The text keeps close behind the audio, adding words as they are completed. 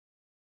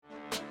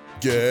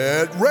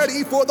Get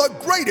ready for the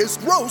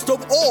greatest roast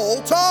of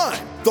all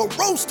time, the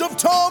Roast of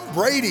Tom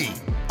Brady,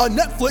 a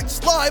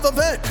Netflix live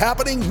event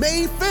happening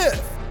May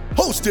 5th.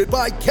 Hosted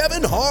by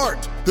Kevin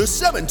Hart, the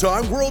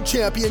 7-time world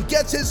champion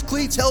gets his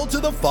cleats held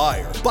to the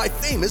fire by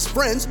famous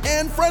friends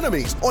and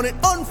frenemies on an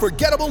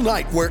unforgettable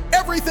night where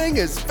everything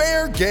is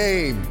fair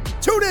game.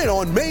 Tune in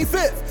on May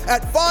 5th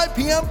at 5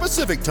 p.m.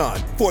 Pacific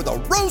time for the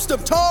Roast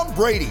of Tom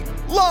Brady,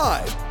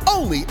 live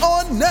only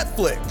on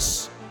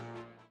Netflix.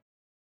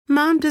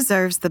 Mom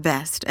deserves the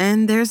best,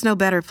 and there's no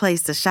better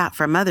place to shop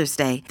for Mother's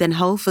Day than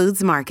Whole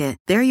Foods Market.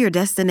 They're your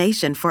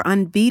destination for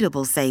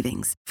unbeatable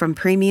savings, from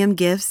premium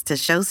gifts to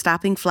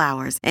show-stopping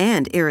flowers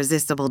and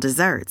irresistible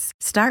desserts.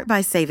 Start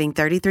by saving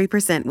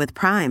 33% with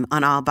Prime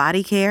on all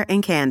body care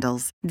and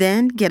candles.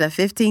 Then get a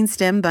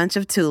 15-stem bunch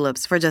of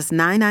tulips for just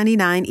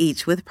 $9.99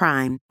 each with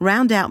Prime.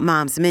 Round out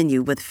Mom's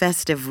menu with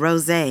festive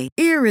rosé,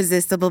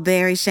 irresistible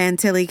berry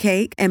chantilly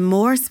cake, and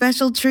more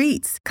special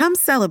treats. Come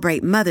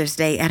celebrate Mother's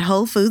Day at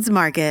Whole Foods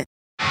Market.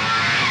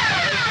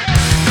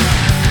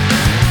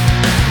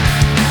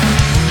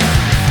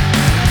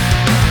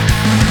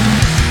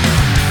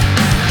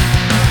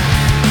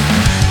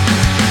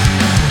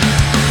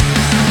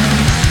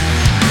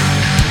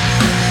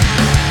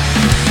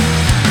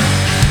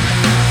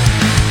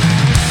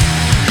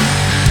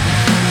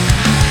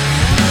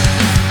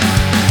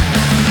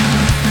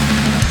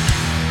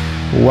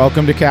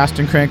 Welcome to Cast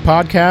and Crank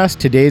Podcast.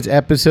 Today's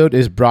episode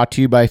is brought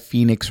to you by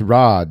Phoenix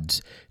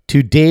Rods.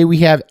 Today we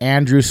have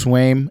Andrew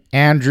Swaim.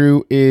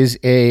 Andrew is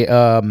a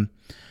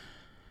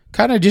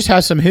kind of just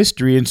has some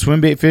history in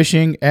swim bait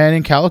fishing and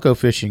in calico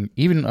fishing,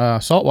 even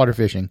saltwater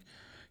fishing.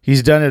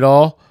 He's done it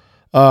all.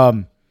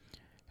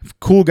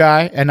 Cool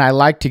guy, and I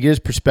like to get his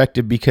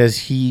perspective because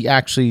he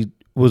actually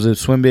was a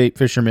swim bait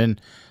fisherman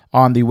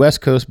on the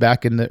West Coast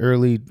back in the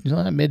early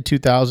mid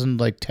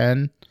 2000, like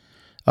 10.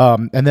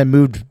 And then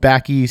moved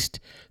back east.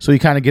 So he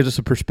kind of gives us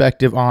a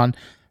perspective on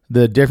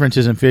the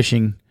differences in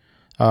fishing,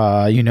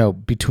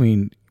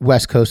 between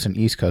West Coast and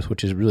East Coast,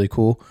 which is really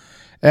cool.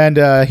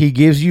 And he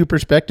gives you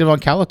perspective on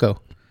calico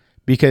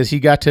because he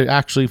got to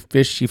actually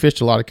fish. He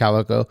fished a lot of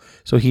calico,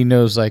 so he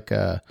knows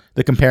the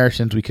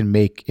comparisons we can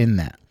make in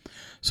that.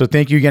 So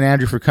thank you again,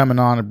 Andrew, for coming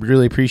on. I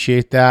really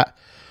appreciate that.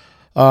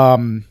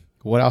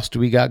 What else do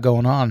we got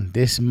going on?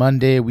 This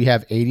Monday, we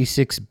have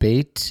 86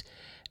 Baits.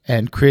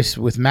 And Chris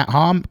with Matt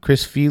Hom,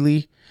 Chris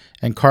Feely,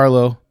 and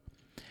Carlo.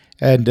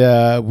 And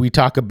we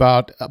talk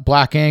about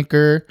Black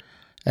Anchor,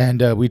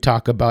 and we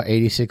talk about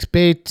 86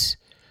 Baits.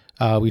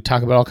 We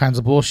talk about all kinds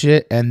of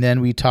bullshit. And then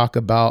we talk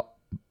about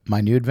my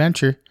new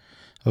adventure,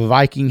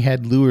 Viking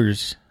Head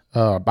Lures.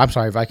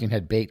 Viking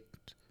Head Bait.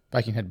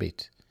 Viking Head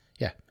Baits.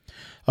 Yeah.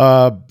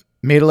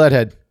 Made a lead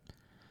head.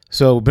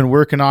 So been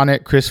working on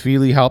it. Chris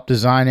Feely helped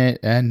design it,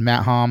 and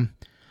Matt Hom.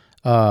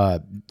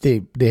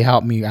 They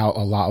helped me out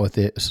a lot with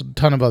it. A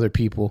ton of other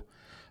people.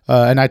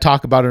 And I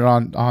talk about it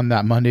on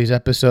that Monday's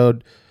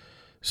episode.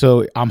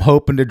 So I'm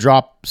hoping to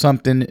drop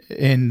something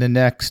in the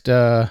next,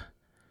 about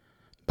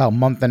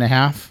month and a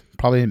half,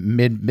 probably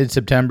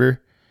mid-September.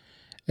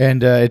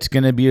 And, it's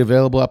going to be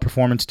available at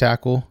Performance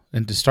Tackle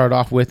and to start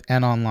off with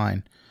and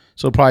online.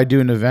 So I'll probably do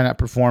an event at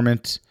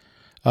Performance.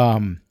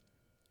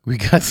 We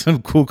got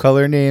some cool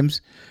color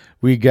names.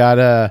 We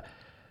got,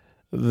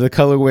 the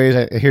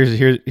colorways,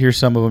 here's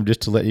some of them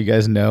just to let you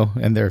guys know,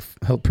 and they're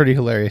pretty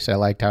hilarious. I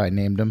liked how I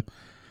named them.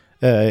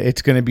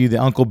 It's going to be the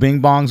Uncle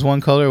Bing Bong's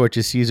one color, which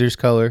is Caesar's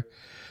color,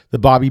 the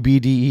Bobby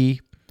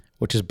BDE,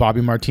 which is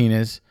Bobby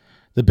Martinez,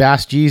 the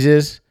Bass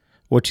Jesus,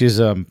 which is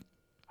Kelly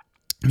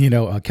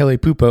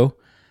Pupo.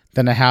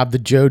 Then I have the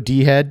Joe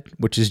D Head,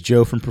 which is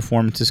Joe from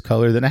Performance's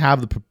color. Then I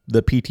have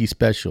the PT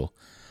Special,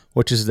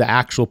 which is the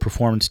actual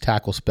Performance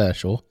Tackle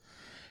Special.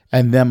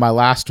 And then my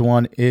last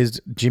one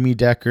is Jimmy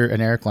Decker and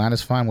Eric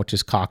Landisfine, which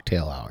is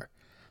Cocktail Hour.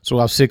 So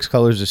we'll have 6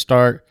 colors to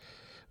start,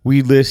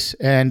 weedless,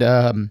 and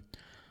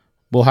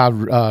we'll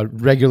have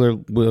regular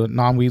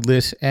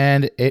non-weedless,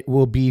 and it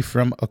will be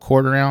from a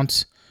 1/4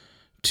 ounce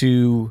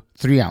to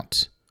 3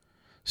 ounce.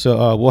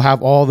 So we'll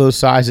have all those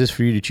sizes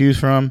for you to choose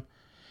from,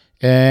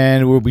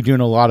 and we'll be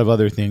doing a lot of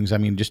other things. I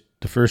mean, just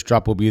the first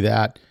drop will be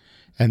that.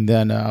 And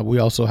then we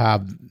also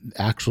have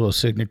actual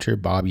signature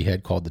Bobby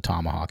head called the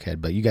Tomahawk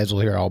head. But you guys will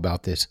hear all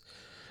about this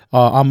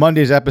on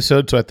Monday's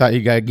episode. So I thought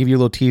you guys give you a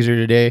little teaser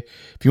today.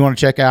 If you want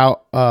to check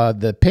out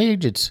the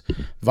page, it's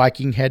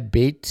Viking Head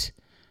Bait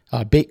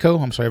Co.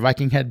 I'm sorry,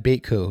 Viking Head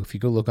Bait Co. If you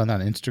go look on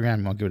that on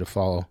Instagram, I'll give it a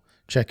follow.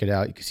 Check it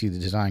out. You can see the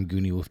design.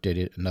 Goonie Wolf did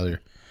it.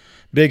 Another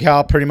big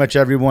help. Pretty much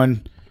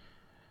everyone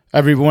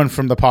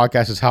from the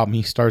podcast has helped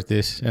me start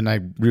this, and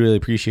I really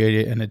appreciate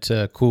it. And it's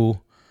a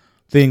cool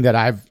thing that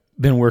I've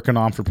been working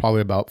on for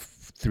probably about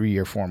 3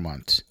 or 4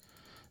 months.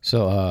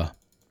 So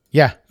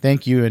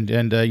thank you, and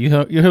you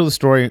heard the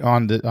story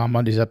on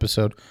Monday's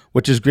episode,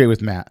 which is great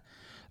with Matt.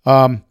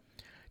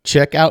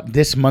 Check out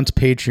this month's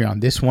Patreon.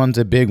 This one's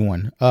a big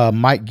one.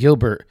 Mike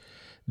Gilbert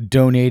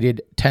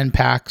donated 10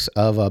 packs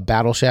of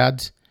Battle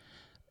Shads.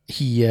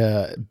 He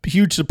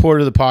huge supporter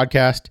of the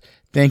podcast.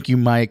 Thank you,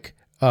 Mike.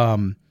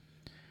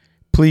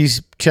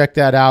 please check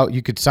that out.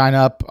 You could sign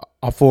up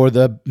for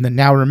the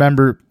now.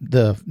 Remember,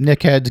 the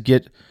Nick heads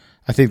get,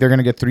 I think they're going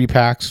to get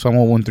 3-packs.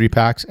 Someone will win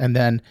 3-packs. And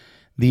then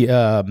the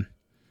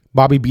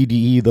Bobby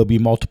BDE, there'll be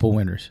multiple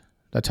winners.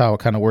 That's how it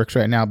kind of works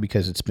right now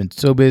because it's been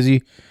so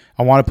busy.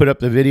 I want to put up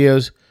the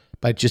videos,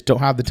 but I just don't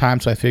have the time.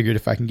 So I figured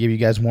if I can give you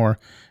guys more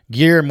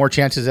gear, more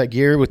chances at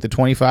gear with the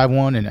 25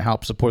 one, and it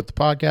helps support the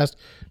podcast,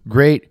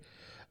 great.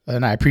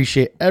 And I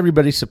appreciate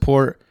everybody's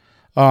support.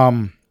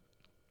 What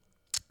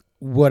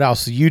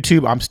else?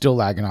 YouTube, I'm still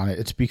lagging on it.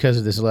 It's because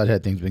of this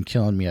leadhead thing's been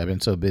killing me. I've been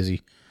so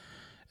busy.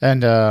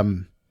 And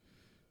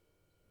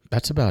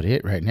that's about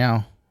it right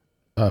now.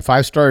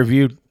 5-star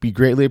review be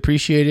greatly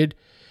appreciated.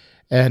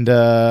 And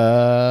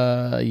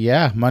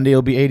yeah, Monday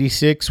will be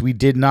 86. We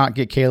did not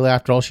get Kayla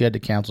after all. She had to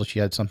cancel. She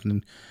had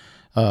something,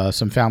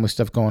 some family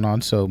stuff going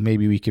on. So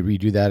maybe we could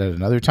redo that at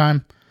another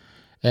time.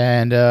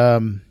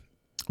 And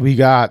we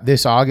got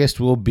this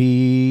August will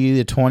be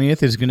the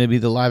 20th is going to be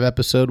the live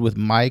episode with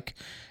Mike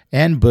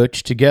and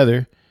Butch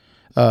together,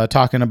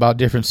 talking about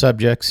different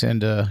subjects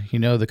and,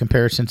 the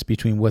comparisons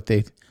between what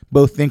they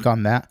both think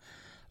on that.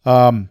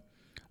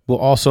 We'll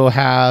also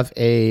have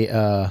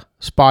a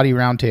spotty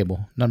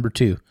roundtable, number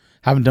 2.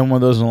 Haven't done one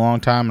of those in a long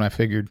time, and I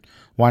figured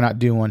why not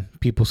do one?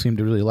 People seem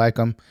to really like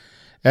them.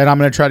 And I'm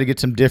going to try to get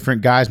some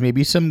different guys,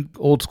 maybe some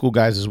old school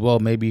guys as well,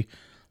 maybe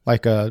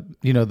like,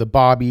 the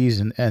Bobbies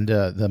and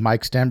the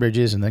Mike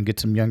Stenbridges, and then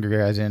get some younger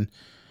guys in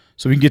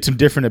so we can get some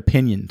different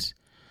opinions.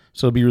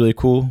 So it'll be really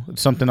cool.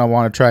 It's something I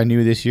want to try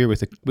new this year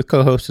with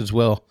co-hosts as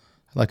well.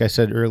 Like I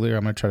said earlier,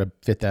 I'm going to try to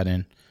fit that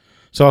in.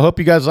 So I hope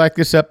you guys like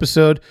this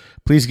episode.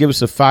 Please give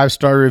us a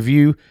 5-star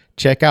review.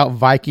 Check out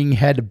Viking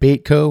Head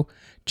Bait Co.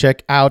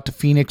 Check out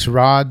Phoenix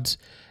Rods.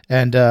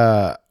 And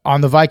on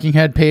the Viking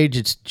Head page,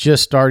 it's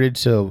just started.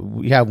 So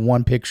we have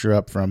one picture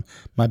up from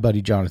my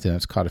buddy Jonathan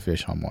that's caught a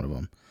fish on one of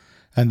them.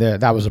 And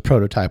that was a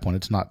prototype one.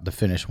 It's not the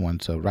finished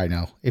one. So right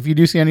now, if you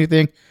do see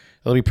anything,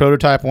 it'll be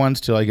prototype ones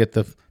till I get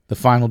the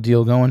final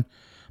deal going.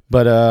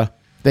 But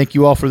thank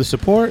you all for the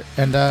support,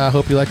 and I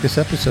hope you like this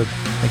episode.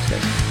 Thanks,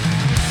 guys.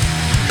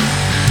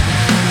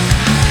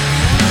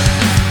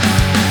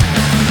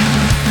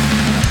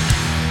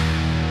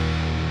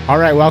 All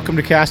right, welcome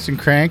to Cast and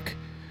Crank.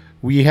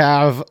 We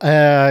have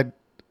a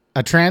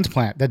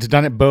transplant that's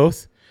done it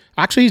both.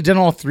 Actually, he's done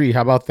all 3.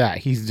 How about that?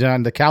 He's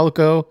done the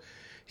Calico,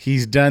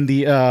 he's done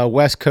the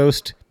West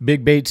Coast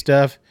big bait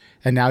stuff,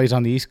 and now he's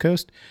on the East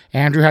Coast.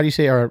 Andrew, how do you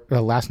say our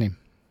last name?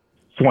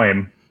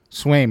 Swaim.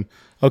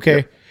 Okay.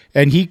 Yep.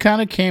 And he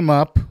kind of came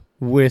up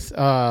with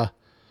a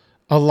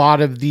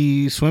lot of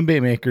the swim bait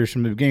makers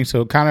from the beginning.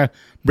 So kind of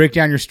break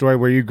down your story,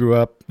 where you grew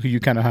up, who you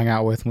kind of hung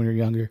out with when you were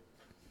younger.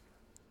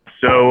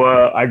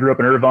 So I grew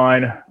up in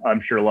Irvine.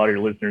 I'm sure a lot of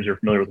your listeners are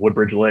familiar with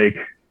Woodbridge Lake.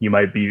 You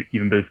might be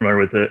even be familiar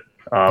with it.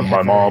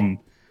 My mom,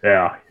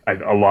 a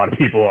lot of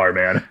people are,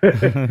 man.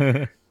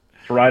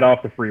 It's right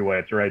off the freeway.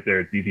 It's right there.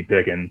 It's easy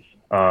pickings.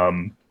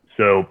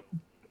 So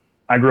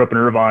I grew up in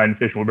Irvine,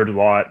 fishing Woodbridge a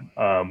lot.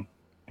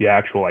 The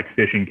actual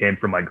fishing came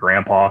from my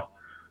grandpa,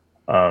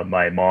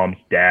 my mom's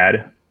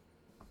dad.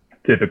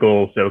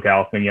 Typical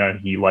SoCal thing,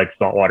 he likes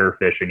saltwater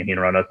fishing, and he'd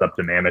run us up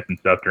to Mammoth and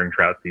stuff during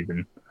trout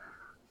season.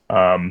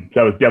 So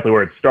that was definitely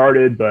where it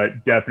started,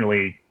 but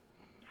definitely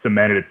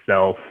cemented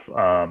itself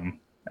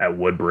at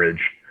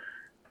Woodbridge.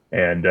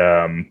 And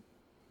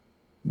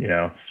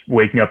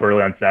waking up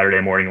early on Saturday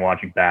morning and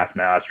watching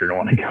Bassmaster and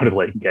wanting to go to the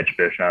lake and catch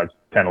fish when I was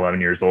 10,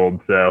 11 years old.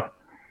 So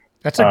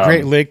that's a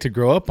great lake to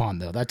grow up on,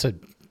 though.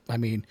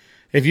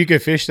 If you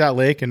could fish that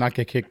lake and not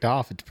get kicked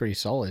off, it's pretty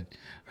solid.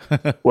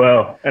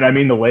 Well, and I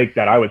mean, the lake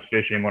that I was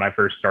fishing when I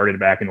first started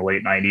back in the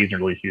late 90s and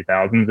early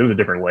 2000s, it was a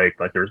different lake.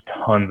 There was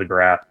tons of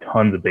grass,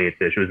 tons of bait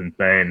fish. It was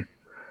insane.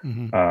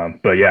 Mm-hmm.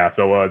 But yeah,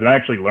 so and I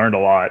actually learned a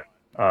lot.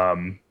 I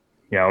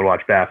would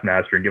watch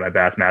Bassmaster and get my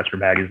Bassmaster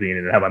magazine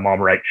and have my mom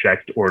write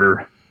checks to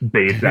order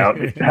baits out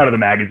of the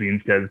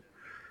magazines because,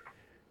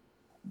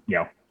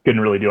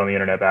 couldn't really do on the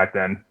internet back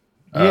then.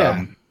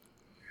 Yeah.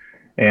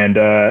 And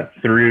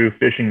through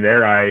fishing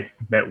there, I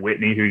met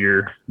Whitney, who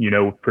you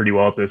know pretty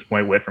well at this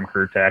point, Whit from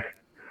Curtech.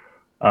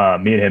 Me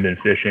and him have been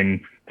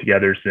fishing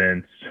together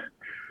since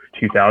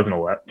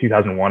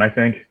 2001, I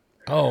think.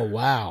 Oh,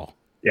 wow.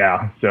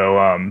 Yeah.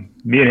 So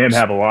me and him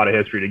have a lot of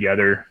history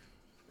together,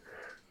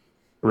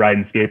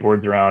 riding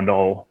skateboards around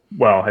I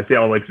say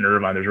all lakes in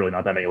Irvine. There's really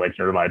not that many lakes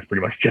in Irvine. It's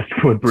pretty much just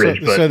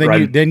Woodbridge. So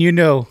then you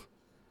know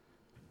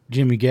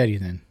Jimmy Getty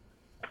then.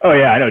 Oh,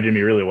 yeah. I know Jimmy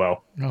really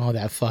well. Oh,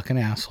 that fucking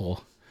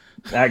asshole.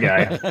 That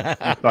guy,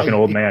 fucking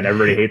old man.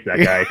 Everybody hates that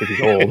guy because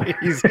he's old.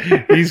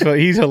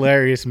 he's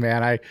hilarious,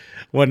 man.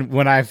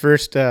 When I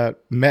first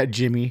met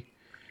Jimmy,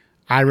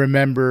 I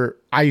remember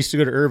I used to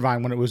go to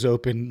Irvine when it was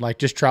open,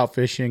 just trout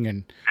fishing,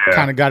 and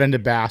kind of got into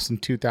bass in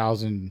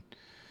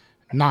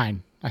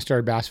 2009. I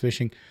started bass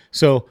fishing,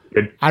 so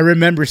I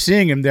remember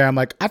seeing him there. I'm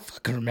like, I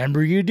fucking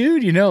remember you,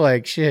 dude.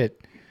 Shit.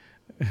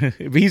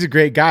 But he's a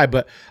great guy.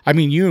 But I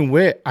mean, you and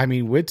Whit.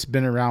 Whit's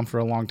been around for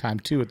a long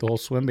time too with the whole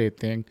swim bait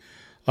thing.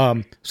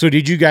 So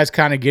did you guys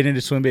kind of get into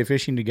swim bait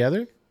fishing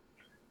together?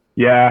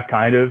 Yeah,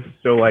 kind of.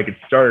 So like it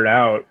started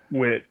out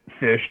with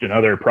fished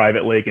another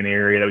private lake in the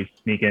area that we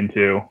sneak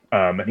into.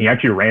 And he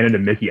actually ran into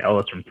Mickey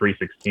Ellis from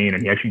 316.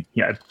 And he actually,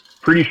 yeah,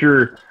 pretty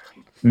sure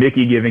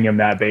Mickey giving him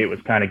that bait was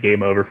kind of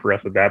game over for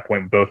us at that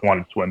point. We both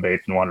wanted swim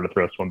baits and wanted to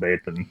throw swim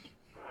baits. And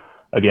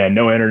again,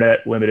 no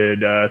internet, limited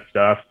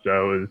stuff.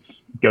 So it was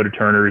go to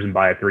Turner's and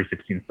buy a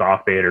 316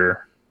 soft bait,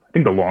 or I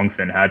think the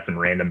Longfin had some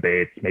random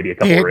baits, maybe a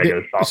couple of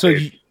regular soft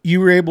baits. So you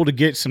were able to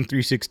get some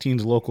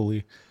 316s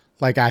locally,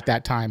 like at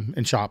that time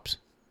in shops?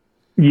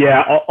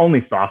 Yeah,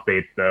 only soft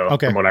baits though,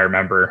 from what I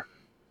remember.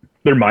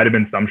 There might have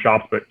been some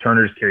shops, but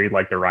Turner's carried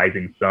like the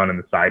Rising Sun and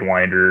the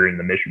Sidewinder and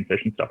the Mission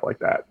Fish and stuff like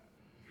that.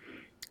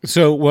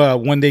 So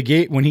when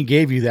he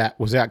gave you that,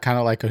 was that kind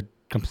of like a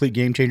complete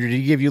game changer? Did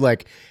he give you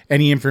like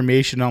any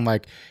information on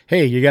like,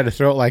 hey, you got to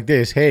throw it like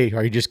this, hey,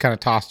 or he just kind of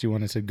tossed you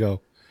one and said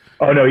go?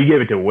 Oh no, he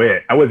gave it to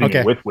Whit. I wasn't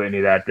even with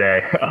Whitney that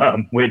day.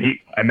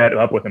 I met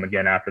up with him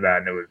again after that,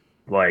 and it was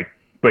like,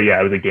 but yeah,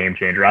 it was a game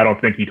changer. I don't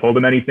think he told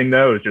him anything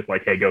though. It was just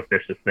like, hey, go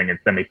fish this thing and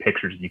send me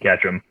pictures if you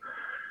catch them.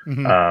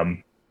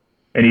 Mm-hmm.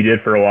 And he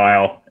did for a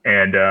while.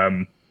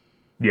 And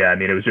yeah, I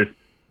mean, it was just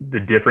the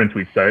difference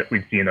we'd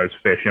seen those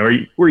fish. You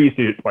know, we're used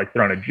to like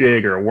throwing a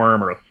jig or a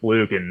worm or a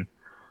fluke, and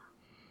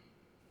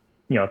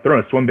you know,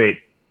 throwing a swim bait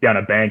down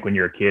a bank when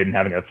you're a kid and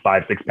having a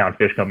 5-6 pound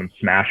fish come and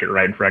smash it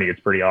right in front of you, it's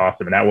pretty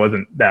awesome. And that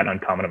wasn't that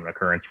uncommon of an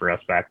occurrence for us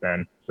back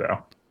then.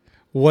 So,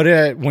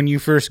 when you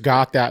first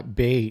got that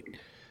bait,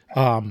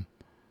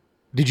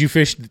 did you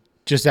fish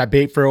just that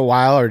bait for a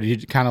while, or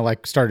did you kind of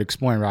like start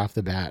exploring right off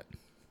the bat?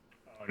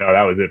 Oh, no,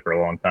 that was it for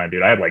a long time,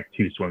 dude. I had like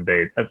 2 swim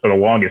baits. For the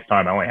longest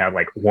time, I only had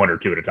like 1 or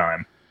 2 at a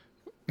time.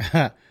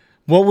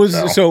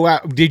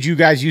 Did you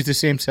guys use the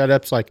same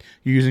setups like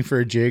you're using for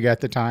a jig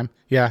at the time?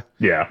 Yeah.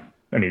 Yeah.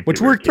 I mean,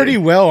 which worked pretty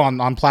well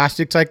on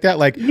plastics like that.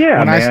 Like,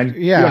 yeah, man.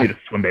 You don't need a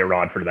swim bait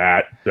rod for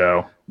that.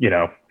 So, you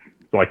know,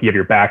 like you have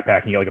your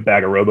backpack and you got like a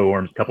bag of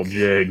robo-worms, a couple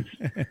jigs,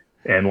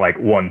 and like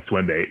 1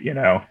 swim bait, you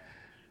know.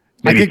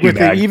 Maybe I think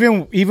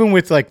with even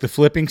with like the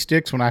flipping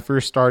sticks, when I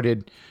first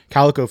started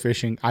calico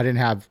fishing, I didn't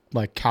have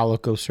like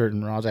calico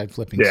certain rods. I had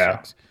flipping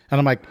sticks. And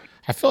I'm like,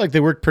 I feel like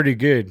they worked pretty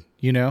good,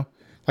 you know?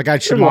 Like I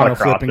had Shimano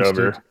flipping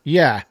sticks.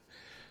 Yeah.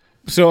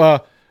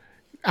 So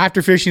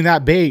after fishing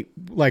that bait,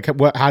 like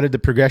how did the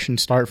progression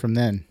start from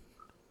then?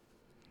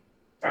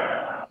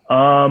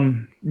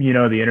 You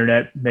know, the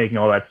internet making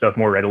all that stuff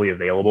more readily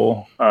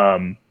available.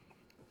 The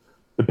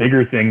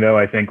bigger thing though,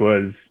 I think,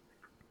 was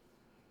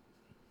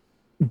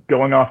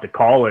going off to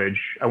college.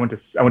 I went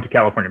to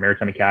California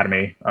Maritime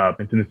Academy.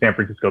 It's in the San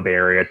Francisco Bay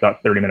Area. It's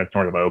about 30 minutes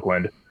north of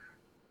Oakland.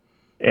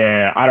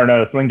 And I don't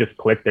know, something just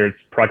clicked there. It's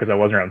probably because I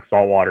wasn't around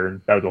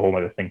saltwater. That was a whole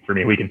other thing for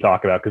me we can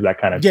talk about, because that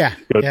kind of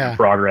goes through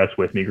progress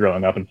with me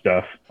growing up and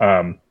stuff.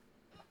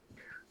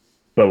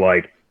 But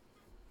like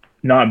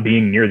not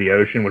being near the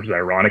ocean, which is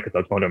ironic because I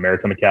was going to a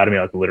maritime academy.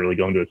 I was literally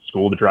going to a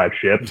school to drive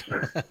ships.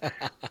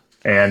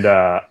 And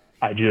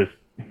I just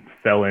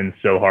fell in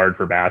so hard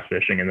for bass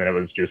fishing. And then it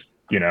was just,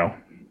 you know,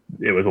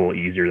 it was a little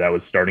easier. That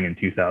was starting in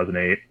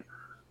 2008.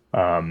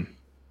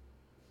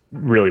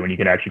 Really, when you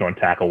can actually go and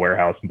tackle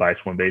warehouse and buy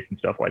swim baits and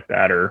stuff like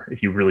that, or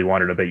if you really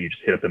wanted a bait, you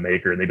just hit up the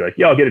maker and they'd be like,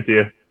 yeah, I'll get it to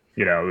you.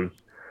 You know, it was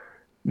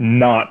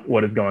not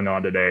what is going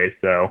on today.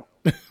 So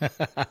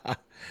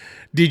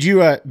did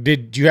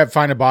you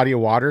find a body of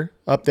water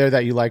up there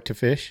that you like to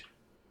fish?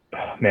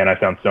 Man, I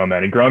found so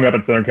many. Growing up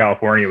in Southern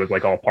California, it was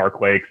like all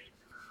park lakes.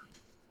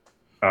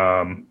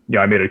 Yeah,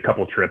 I made a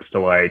couple trips to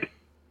like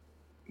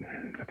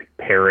I think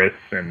Paris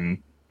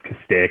and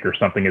Castaic or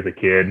something as a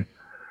kid.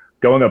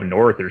 Going up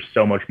north, there's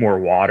so much more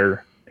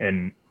water,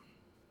 and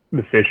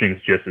the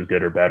fishing's just as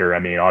good or better. I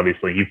mean,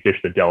 obviously, you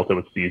fished the Delta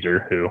with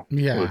Caesar, who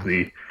was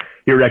he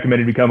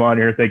recommended me come on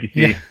here. Thank you,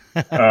 Steve.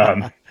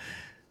 Yeah.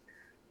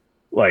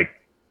 Like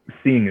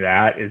seeing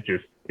that is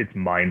just, it's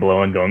mind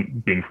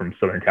blowing being from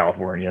Southern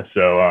California.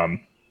 So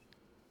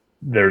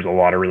there's a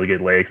lot of really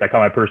good lakes. I caught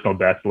my personal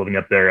best living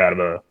up there out of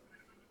a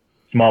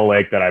small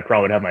lake that I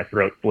probably would have my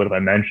throat split if I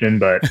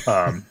mentioned, but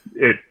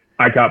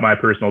I caught my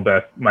personal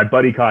best. My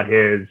buddy caught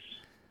his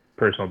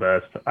personal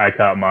best. I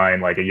caught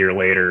mine like a year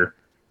later.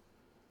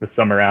 The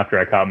summer after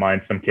I caught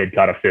mine, some kid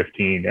caught a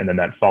 15, and then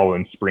that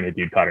following spring, a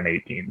dude caught an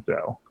 18.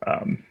 So,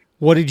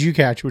 what did you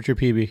catch? What's your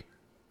PB?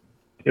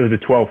 It was a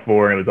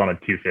 12.4, and it was on a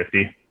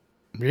 250.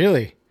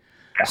 Really?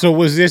 Yeah. So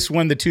was this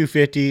when the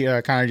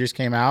 250 kind of just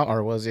came out,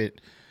 or was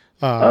it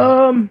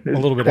a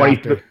little bit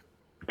after?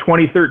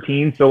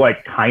 2013. So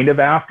like kind of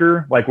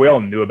after. Like we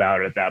all knew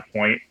about it at that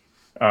point,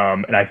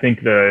 and I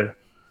think the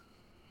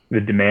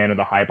demand and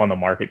the hype on the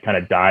market kind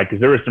of died because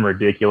there were some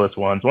ridiculous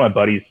ones. One of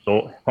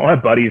my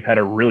buddies had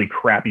a really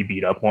crappy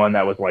beat up one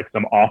that was like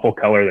some awful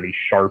color that he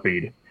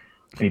Sharpied,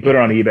 and he put it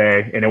on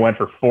eBay, and it went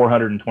for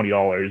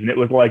 $420, and it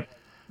was like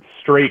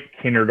straight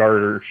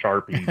kindergartner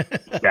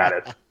Sharpie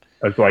status.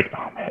 I was like,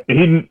 oh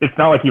man, it's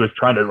not like he was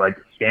trying to like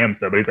scam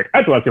stuff, but he's like,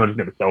 that's what I was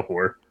going to sell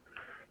for.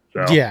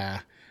 So yeah.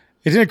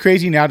 Isn't it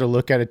crazy now to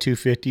look at a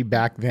 250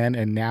 back then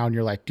and now, and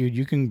you're like, dude,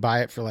 you can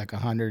buy it for like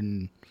 $100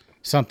 and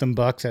something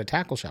at a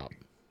tackle shop.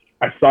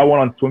 I saw one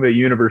on Swim Bait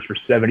Universe for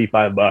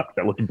 $75.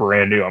 That looked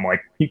brand new. I'm like,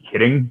 are you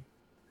kidding?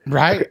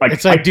 Right?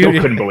 It's like, dude, I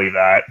still couldn't believe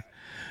that.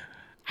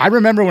 I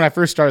remember when I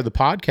first started the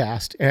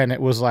podcast, and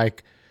it was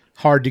like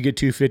hard to get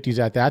 250s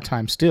at that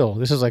time. Still,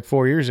 this is like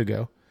 4 years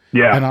ago.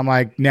 Yeah. And I'm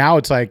like, now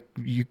it's like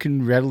you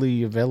can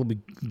readily availably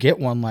get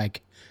one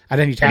like at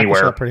any tackle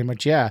shop pretty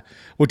much. Yeah.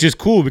 Which is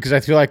cool because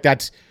I feel like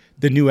that's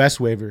the new S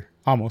waiver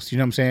almost. You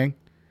know what I'm saying?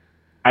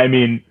 I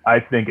mean, I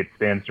think it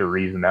stands to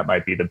reason that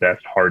might be the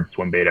best hard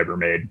swim bait ever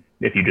made.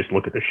 If you just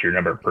look at the sheer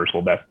number of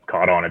personal bests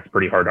caught on, it's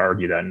pretty hard to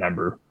argue that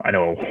number. I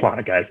know a lot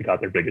of guys that got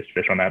their biggest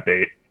fish on that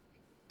bait.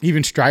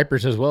 Even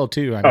stripers as well,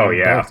 too. I know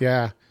yeah. Both,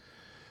 yeah.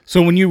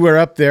 So when you were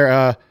up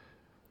there,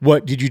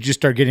 what did you just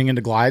start getting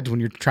into glides when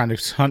you're trying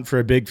to hunt for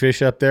a big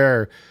fish up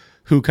there? Or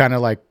who kind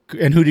of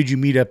and who did you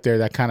meet up there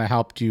that kind of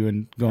helped you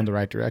and go in the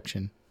right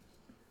direction?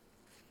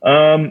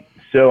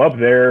 So up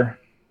there,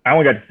 I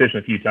only got to fish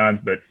a few times,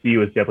 but sea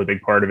was definitely a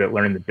big part of it,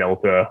 learning the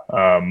Delta.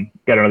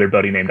 Got another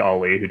buddy named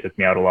Ali who took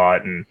me out a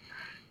lot and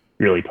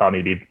really taught me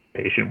to be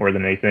patient more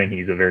than anything.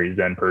 He's a very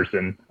Zen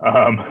person.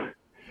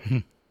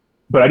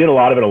 But I did a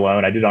lot of it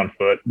alone. I did it on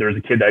foot. There was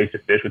a kid that I used to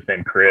fish with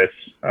named Chris.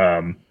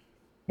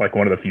 Like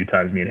one of the few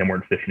times me and him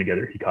weren't fishing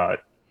together, he caught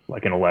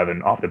like an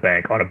 11 off the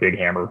bank on a big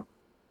hammer,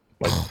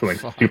 like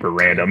something super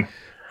random.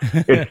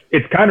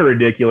 It's kind of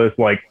ridiculous.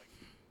 Like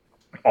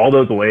all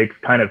those lakes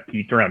kind of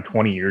peaked around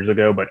 20 years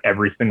ago, but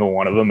every single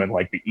one of them in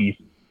like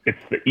it's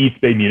the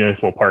East Bay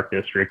Municipal Park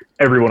District.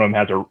 Every one of them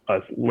has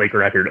a lake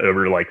record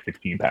over like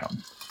 16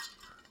 pounds.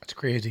 That's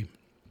crazy.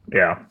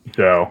 Yeah.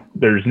 So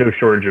there's no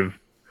shortage of,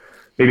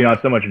 maybe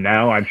not so much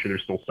now. I'm sure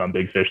there's still some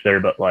big fish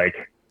there, but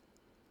like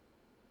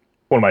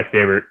one of my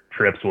favorite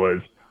trips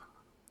was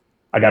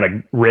I got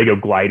a Rago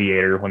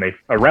Gladiator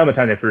around the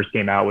time they first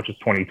came out, which is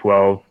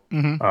 2012.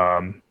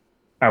 Mm-hmm.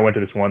 I went to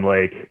this one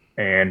lake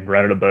and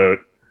rented a boat.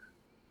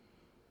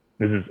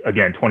 This is,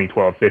 again,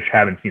 2012. Fish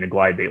haven't seen a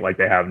glide bait like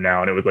they have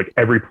now. And it was like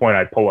every point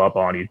I'd pull up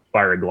on, he'd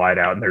fire a glide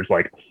out, and there's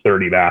like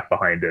 30 bass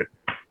behind it.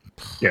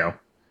 You know,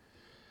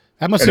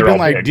 that must have been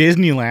like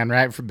Disneyland,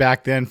 right? For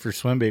back then for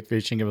swim bait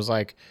fishing, it was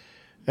like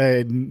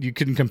you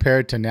couldn't compare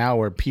it to now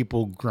where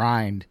people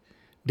grind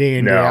day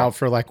in, day out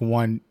for like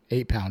 1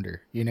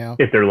 8-pounder, you know?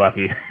 If they're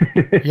lucky.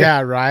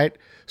 Yeah, right.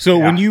 So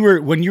when you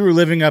were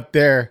living up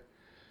there,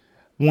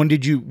 when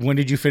did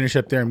you finish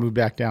up there and move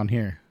back down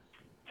here?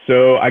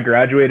 So I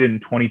graduated in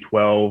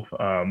 2012.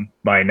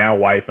 My now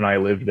wife and I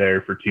lived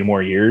there for 2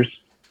 more years.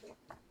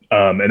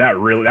 And that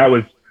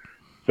was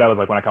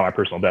like when I caught my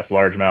personal best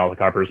largemouth. I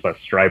caught my personal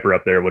best striper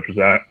up there, which was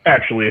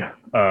actually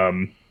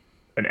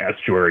an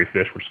estuary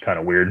fish, which is kind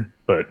of weird,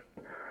 but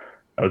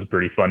that was a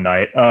pretty fun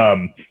night.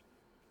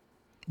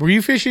 Were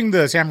you fishing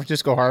the San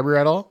Francisco Harbor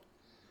at all?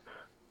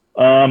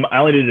 I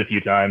only did it a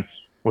few times,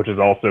 which is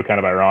also kind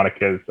of ironic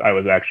because I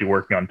was actually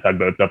working on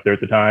tugboats up there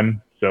at the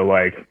time. So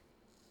like,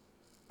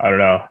 I don't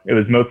know. It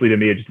was mostly to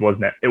me. It just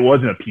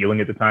wasn't appealing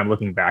at the time.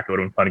 Looking back, it would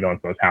have been fun to go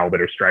on some of those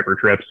halibut or striper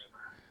trips.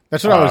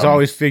 That's what I was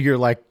always figure.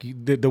 Like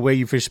the way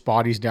you fish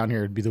spotties down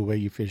here would be the way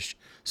you fish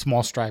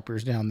small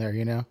stripers down there.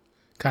 You know,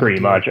 pretty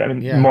much. I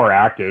mean, more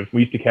active.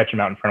 We used to catch them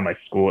out in front of my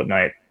school at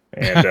night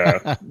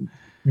and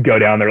go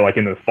down there like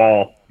in the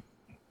fall.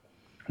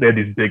 They had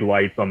these big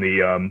lights on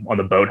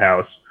the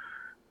boathouse,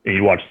 and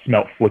you watch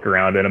smelt flick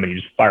around in them, and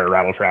you just fire a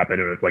rattle trap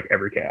into it. It's like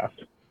every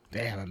cast.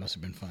 Damn, that must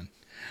have been fun.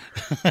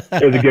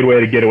 It was a good way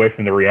to get away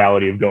from the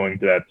reality of going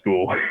to that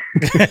school.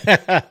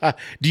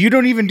 You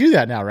don't even do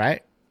that now,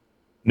 right?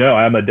 No,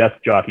 I'm a desk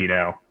jockey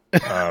now,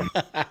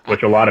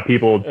 which a lot of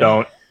people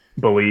don't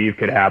believe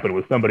could happen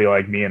with somebody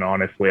like me. And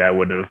honestly, I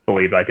wouldn't have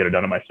believed I could have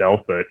done it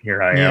myself, but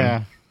here I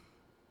am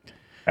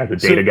as a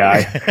data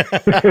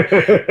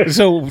guy.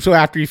 So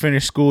after you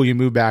finished school, you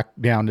moved back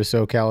down to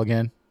SoCal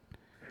again?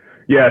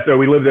 Yeah, so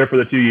we lived there for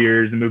the 2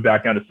 years and moved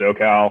back down to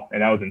SoCal,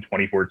 and that was in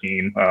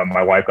 2014.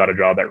 My wife got a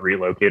job that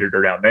relocated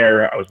her down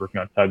there. I was working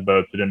on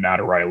tugboats. It didn't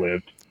matter where I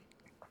lived.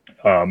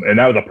 And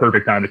that was a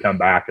perfect time to come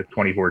back, because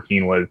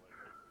 2014 was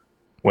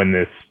when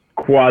this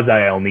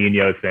quasi-El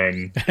Nino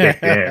thing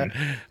kicked in.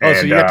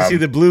 So you got to see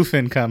the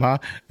bluefin come, huh?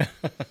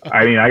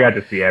 I mean, I got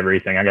to see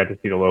everything. I got to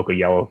see the local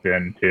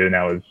yellowfin, too, and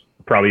that was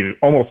probably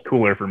almost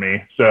cooler for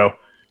me. So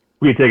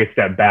we could take a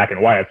step back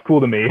and why it's cool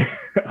to me.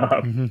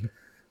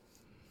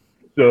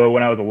 So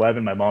when I was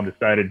 11, my mom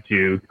decided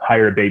to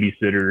hire a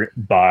babysitter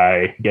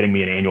by getting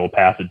me an annual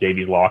pass at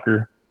Davies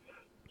Locker.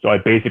 So I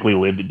basically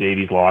lived at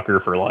Davies Locker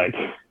for like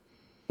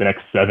the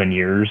next 7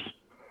 years.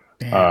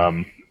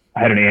 I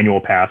had an annual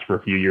pass for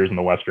a few years in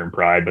the Western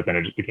Pride, but then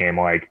it just became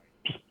like,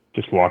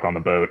 just walk on the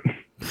boat.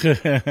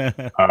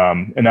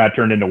 And that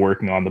turned into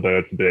working on the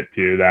boats a bit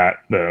too,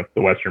 the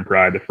Western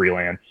Pride, the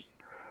freelance.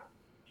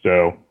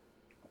 So,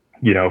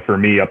 you know, for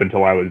me, up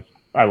until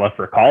I left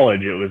for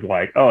college, it was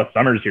like, oh,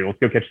 summer's here. Let's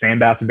go catch sand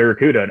bass and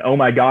barracuda. And oh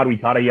my God, we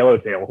caught a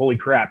yellowtail. Holy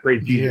crap.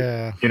 Praise Jesus.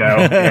 Yeah. You know?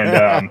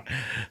 And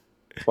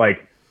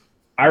like,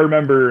 I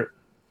remember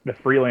the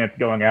freelance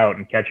going out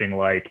and catching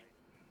like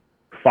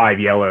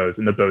 5 yellows,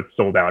 and the boat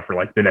sold out for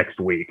like the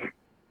next week.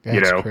 That's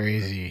you know?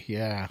 Crazy.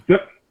 Yeah.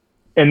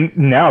 And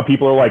now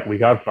people are like, we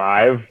got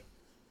 5.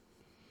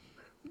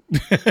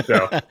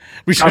 So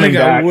we should have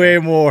got way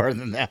more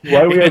than that.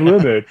 Why do we have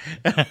limits?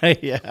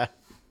 Yeah.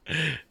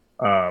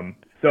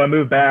 So I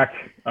moved back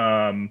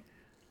to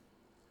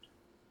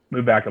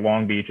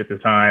Long Beach at the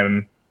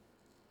time.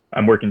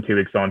 I'm working 2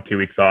 weeks on, 2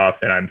 weeks off,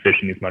 and I'm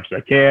fishing as much as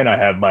I can. I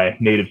have my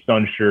Native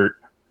Sun shirt.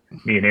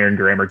 Me and Aaron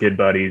Graham are good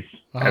buddies.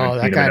 Oh,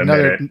 that guy,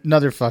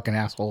 another fucking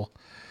asshole.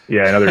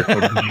 Yeah, another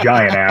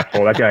giant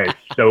asshole. That guy is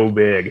so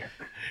big.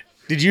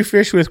 Did you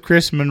fish with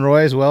Chris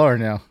Monroy as well, or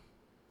no?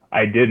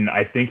 I didn't.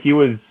 I think he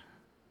was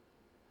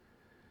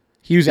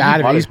out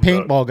of it. He's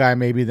paintball guy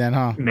maybe then,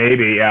 huh?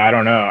 Maybe, yeah. I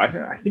don't know.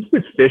 I think he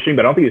was fishing,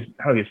 but I don't think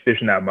he's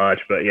fishing that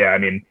much. But yeah, I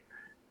mean,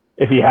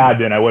 if he had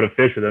been, I would have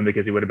fished with him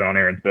because he would have been on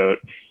Aaron's boat.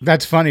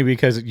 That's funny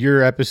because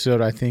your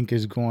episode, I think,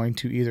 is going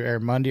to either air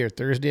Monday or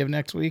Thursday of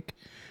next week,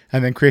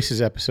 and then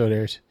Chris's episode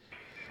airs.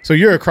 So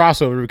you're a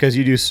crossover because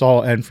you do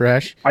salt and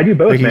fresh. I do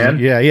both, man.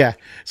 Yeah.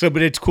 So,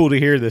 but it's cool to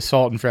hear the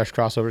salt and fresh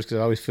crossovers because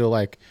I always feel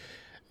like,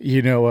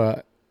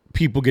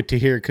 people get to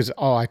hear because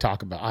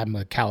I'm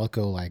a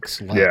calico like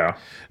slut. Yeah.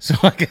 So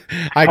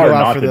I go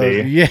out for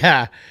those.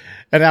 Yeah.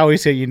 And I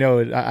always say, you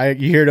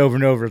hear it over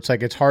and over. It's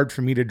like it's hard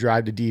for me to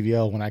drive to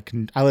DVL when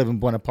I live in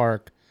Buena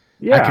Park.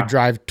 Yeah. I could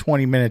drive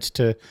 20 minutes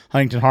to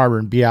Huntington Harbor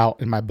and be out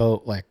in my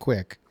boat like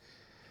quick.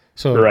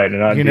 So right, and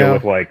not deal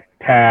with like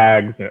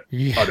tags,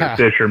 other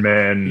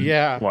fishermen,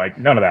 like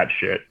none of that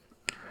shit.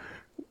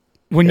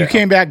 When you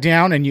came back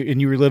down and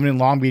you were living in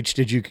Long Beach,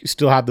 did you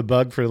still have the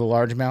bug for the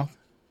largemouth?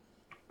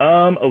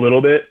 A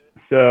little bit.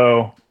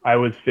 So I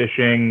was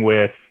fishing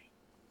with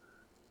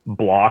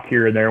Block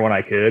here and there when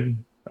I could.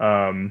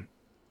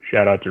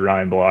 Shout out to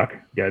Ryan Block.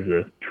 The guy's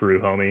a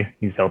true homie.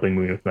 He's helping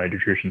me with my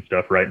nutrition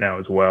stuff right now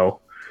as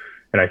well.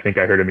 And I think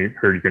I heard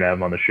you're gonna have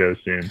him on the show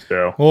soon.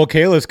 So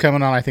Kayla's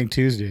coming on, I think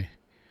Tuesday.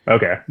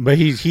 Okay. But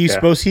he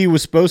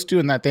was supposed to,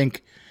 and I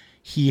think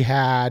he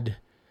had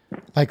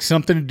like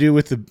something to do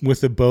with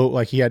the boat,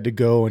 like he had to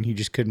go and he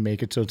just couldn't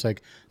make it. So it's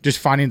like just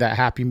finding that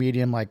happy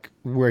medium, like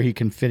where he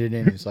can fit it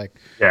in. It's like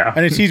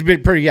and he's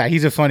been pretty. Yeah,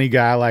 he's a funny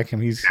guy. I like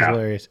him. He's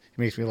hilarious.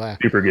 He makes me laugh.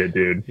 Super good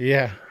dude.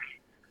 Yeah.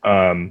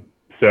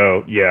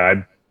 So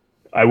yeah,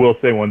 I will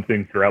say one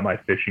thing throughout my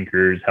fishing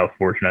career is how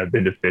fortunate I've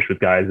been to fish with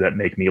guys that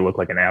make me look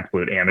like an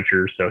absolute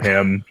amateur. So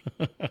him.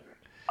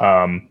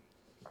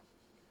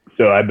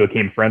 So I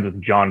became friends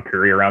with John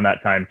Curry around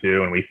that time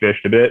too, and we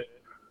fished a bit.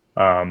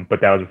 But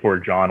that was before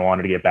John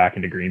wanted to get back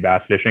into green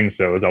bass fishing,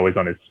 so it was always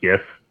on his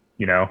skiff,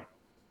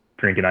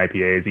 drinking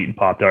IPAs, eating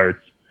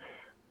Pop-Tarts,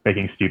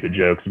 making stupid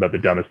jokes about the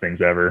dumbest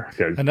things ever.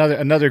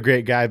 Another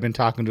great guy I've been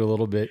talking to a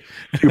little bit.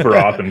 Super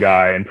awesome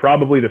guy, and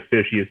probably the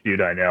fishiest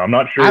dude I know. I'm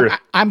not sure.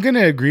 I'm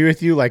gonna agree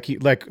with you. Like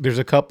there's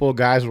a couple of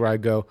guys where I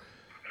go,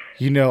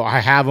 I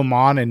have them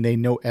on and they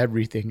know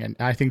everything, and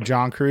I think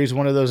John Curry is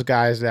one of those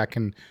guys that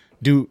can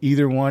do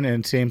either one.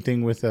 And same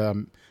thing with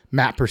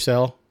Matt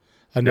Purcell.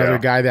 Another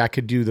guy that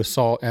could do the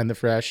salt and the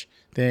fresh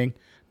thing.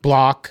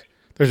 Block.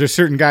 There's a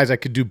certain guys that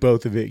could do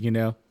both of it,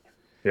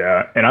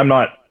 Yeah, and I'm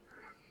not.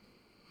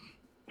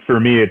 For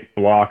me, it's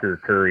Block or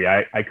Curry.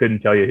 I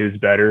couldn't tell you who's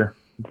better.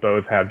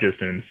 Both have just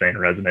an insane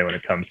resume when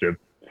it comes to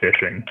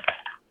fishing.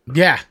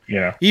 Yeah.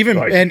 Even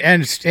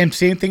and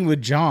same thing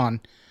with John.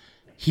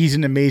 He's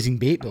an amazing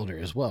bait builder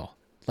as well.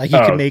 Like he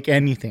can make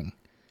anything.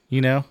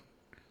 The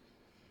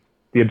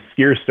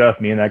obscure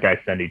stuff me and that guy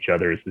send each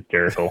other is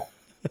hysterical.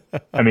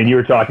 I mean, you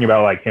were talking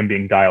about like him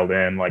being dialed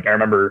in. Like I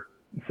remember,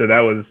 so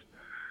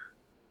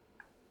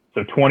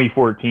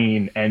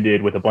 2014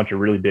 ended with a bunch of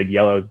really big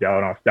yellows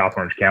down off South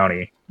Orange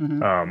County,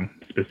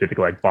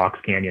 specifically like Box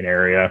Canyon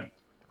area.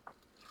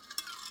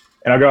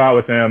 And I go out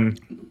with him.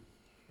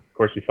 Of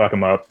course, we fuck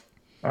him up,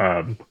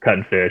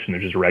 cutting fish, and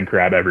there's just red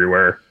crab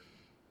everywhere.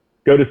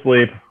 Go to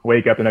sleep,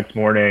 wake up the next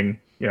morning,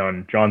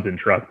 and John's in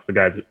truck. The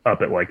guy's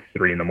up at like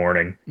 3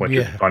 a.m, which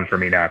is fun for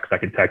me now because I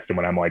can text him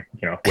when I'm like,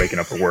 waking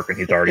up for work and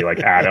he's already like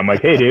at it. I'm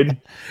like, hey, dude.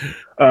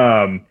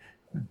 I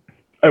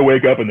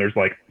wake up and there's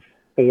like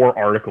 4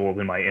 articles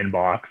in my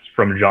inbox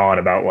from John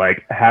about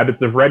like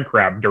habits of red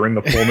crab during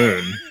the full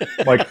moon.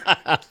 Like,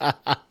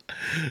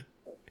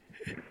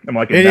 I'm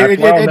like,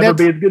 I'll never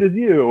be as good as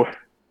you.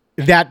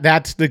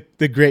 That's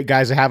the great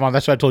guys to have on.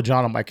 That's what I told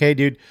John. I'm like, hey,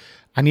 dude,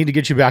 I need to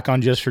get you back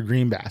on just for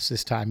green bass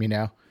this time,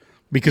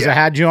 because I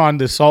had you on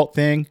the salt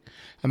thing,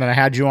 and then I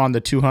had you on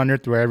the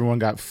 200th where everyone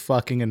got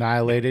fucking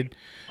annihilated.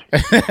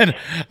 And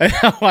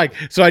I'm like,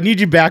 so I need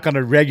you back on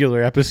a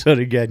regular episode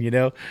again,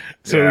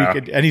 So we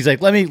could. And he's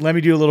like, let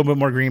me do a little bit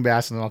more green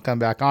bass, and then I'll come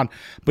back on.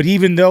 But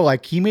even though,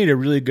 like, he made a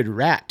really good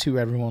rat too,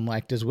 everyone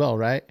liked as well,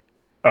 right?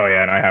 Oh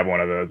yeah, and I have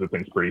one of those. That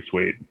thing's pretty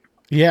sweet.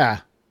 Yeah,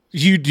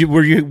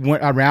 were you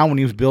went around when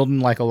he was building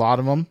like a lot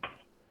of them?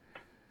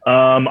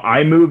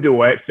 I moved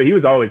away, so he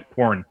was always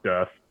pouring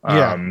stuff.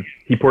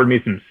 He poured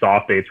me some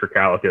soft baits for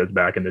calicos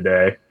back in the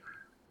day.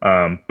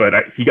 But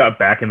he got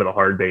back into the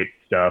hard bait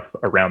stuff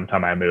around the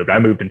time I moved. I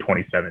moved in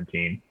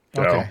 2017.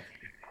 So. Okay.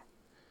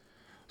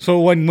 So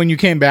when you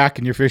came back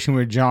and you're fishing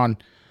with John,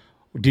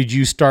 did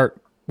you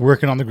start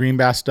working on the green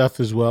bass stuff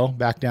as well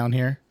back down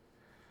here?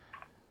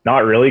 Not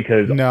really,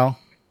 because no.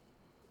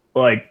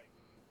 Like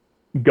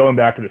going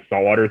back to the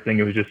saltwater thing,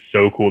 it was just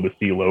so cool to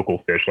see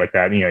local fish like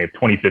that. You know,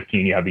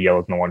 2015, you have the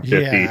yellows in the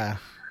 150. Yeah.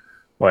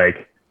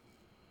 Like,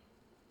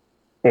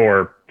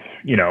 or,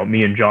 you know,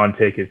 me and John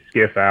take his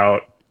skiff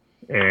out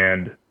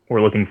and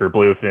we're looking for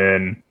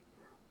bluefin.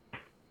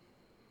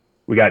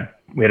 We had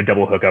a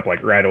double hookup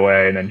like right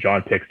away, and then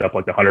John picks up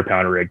like the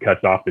 100-pound rig,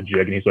 cuts off the jig,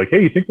 and he's like,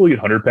 "Hey, you think we'll get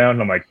 100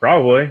 pounds?" I'm like,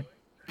 "Probably."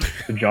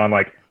 So John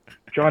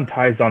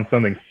ties on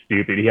something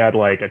stupid. He had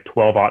like a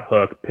 12-aught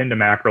hook, pinned a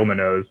mackerel in the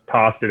nose,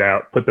 tossed it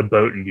out, put the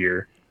boat in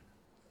gear.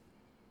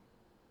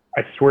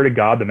 I swear to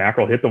God, the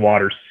mackerel hit the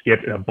water,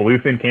 skipped, and a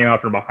bluefin came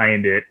out from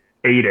behind it,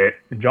 ate it.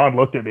 And John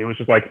looked at me, was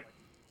just like,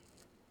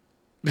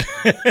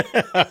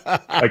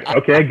 like,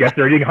 okay, I guess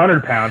they're eating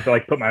 100 pounds. So I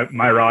like put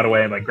my rod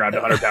away and like grabbed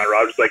a 100-pound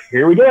rod. Just like,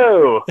 here we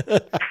go.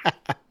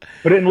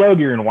 Put it in low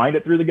gear and wind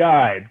it through the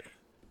guide.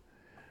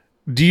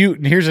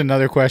 Here's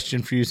another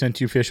question for you,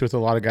 since you fish with a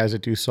lot of guys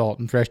that do salt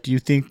and fresh. Do you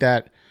think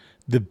that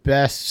the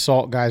best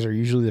salt guys are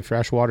usually the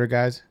freshwater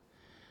guys?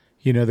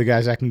 You know, the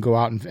guys that can go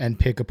out and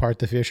pick apart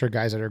the fish, or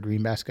guys that are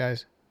green bass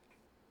guys?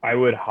 I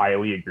would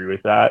highly agree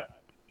with that.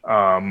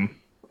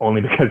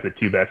 Only because the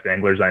two best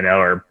anglers I know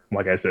are,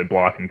 like I said,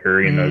 Block and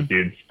Curry, and those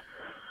dudes.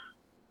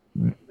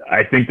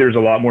 I think there's a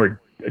lot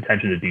more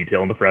attention to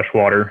detail in the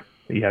freshwater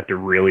that you have to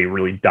really,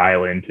 really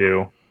dial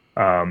into.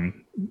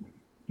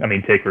 I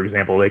mean, take, for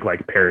example, a lake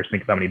like Paris.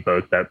 Think of how many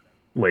boats that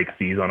lake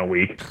sees on a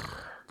week.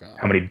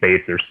 How many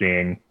baits they're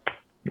seeing.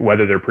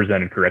 Whether they're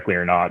presented correctly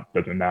or not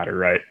doesn't matter,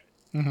 right?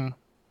 Mm-hmm.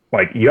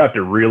 Like, you have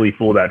to really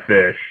fool that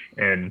fish.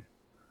 And,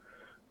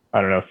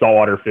 I don't know,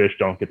 saltwater fish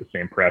don't get the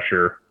same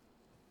pressure.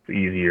 It's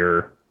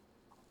easier.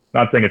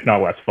 Not saying it's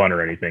not less fun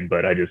or anything,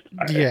 but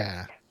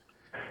yeah.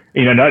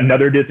 You know,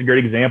 another just a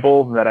great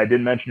example that I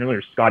didn't mention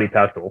earlier, Scotty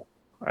Pestle.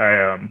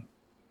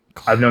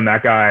 I've known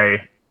that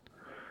guy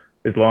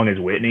as long as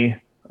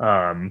Whitney.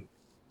 Same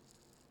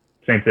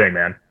thing,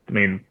 man. I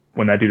mean,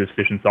 when that dude was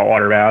fishing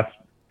saltwater bass,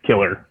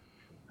 killer.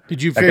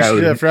 Did you fish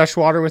the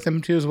freshwater with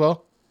him too as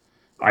well?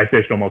 I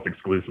fished almost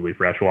exclusively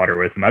freshwater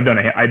with him. I've done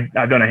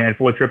a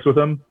handful of trips with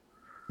him.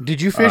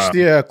 Did you fish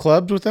the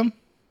clubs with him?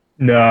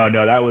 No,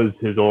 that was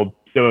his old.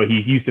 So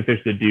he used to fish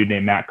with a dude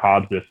named Matt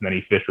Cobsis, and then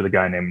he fished with a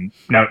guy named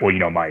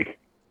Mike.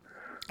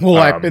 Well,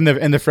 like in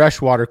the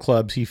freshwater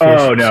clubs, he fished.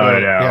 Oh no.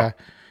 Yeah,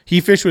 he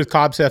fished with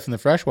Cobsef in the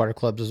freshwater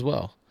clubs as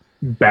well.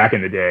 Back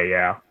in the day,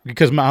 yeah.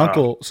 Because my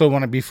uncle,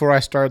 before I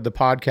started the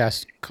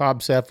podcast,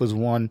 Cobsef was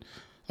one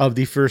of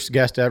the first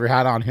guests I ever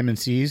had on, him and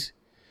C's.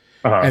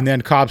 And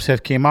then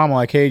Cobsef came on. I'm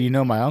like, "Hey, do you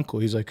know my uncle?"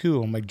 He's like,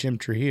 "Who?" I'm like, "Jim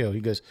Trujillo." He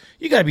goes,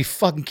 "You got to be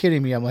fucking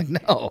kidding me." I'm like,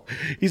 "No."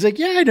 He's like,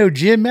 "Yeah, I know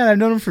Jim, man. I've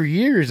known him for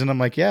years." And I'm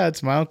like, "Yeah,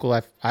 it's my uncle.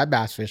 I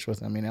bass fish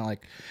with him, you know."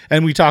 Like,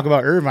 and we talk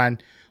about Irvine.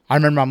 I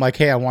remember I'm like,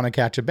 "Hey, I want to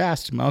catch a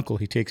bass." To my uncle,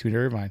 he takes me to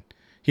Irvine.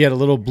 He had a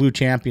little blue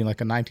champion,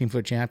 like a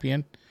 19-foot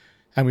champion,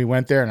 and we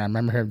went there. And I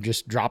remember him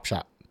just drop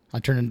shot. I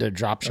turned into a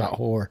drop shot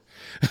whore.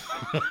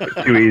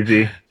 Too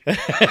easy.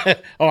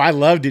 Oh, I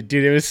loved it,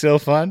 dude. It was so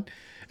fun.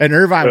 And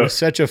Irvine was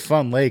such a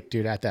fun lake,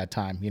 dude, at that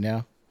time, you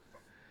know?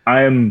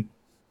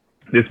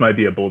 This might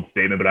be a bold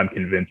statement, but I'm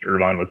convinced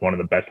Irvine was one of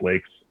the best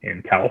lakes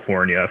in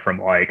California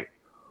from like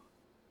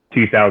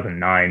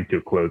 2009 to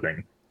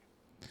closing.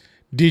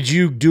 Did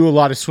you do a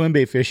lot of swim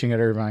bait fishing at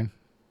Irvine?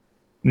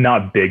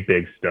 Not big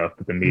stuff,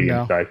 but the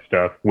medium-sized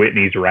stuff.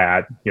 Whitney's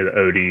Rat, you know,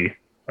 the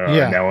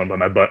OD, now owned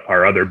by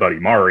our other buddy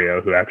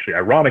Mario, who actually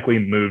ironically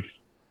moved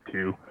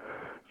to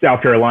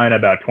South Carolina,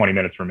 about 20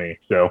 minutes from me.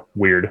 So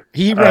weird.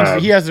 He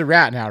has the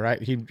Rat now, right?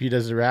 He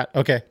does the Rat.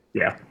 Okay.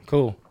 Yeah.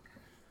 Cool.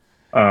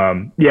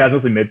 Yeah, it's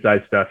mostly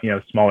mid-sized stuff. You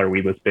know, smaller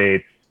weedless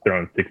baits,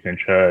 throwing 6-inch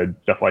HUD,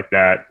 stuff like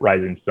that.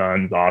 Rising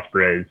Suns,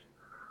 Ospreys.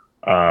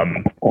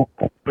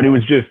 But it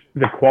was just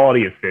the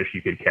quality of fish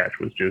you could catch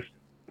was just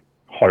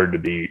hard to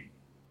beat.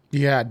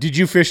 Yeah. Did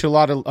you fish a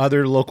lot of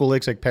other local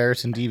lakes like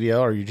Paris and DVL,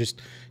 or are you just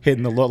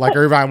hitting like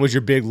Irvine was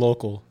your big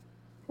local?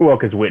 Well,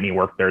 because Whitney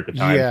worked there at the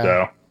time,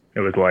 so it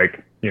was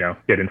like, you know,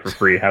 get in for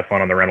free, have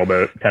fun on the rental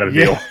boat kind of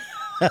deal.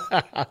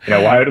 You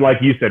know,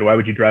 like you said, why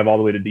would you drive all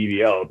the way to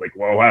DVL? It's like,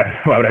 well,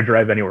 why would I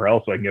drive anywhere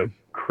else so I can go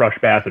crush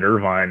bass at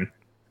Irvine?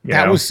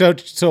 That was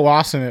so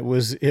awesome. It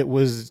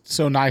was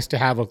so nice to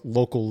have a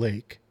local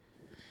lake.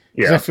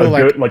 Yeah, I feel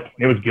like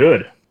it was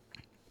good.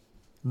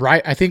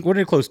 Right. I think, what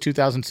did it close,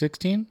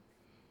 2016?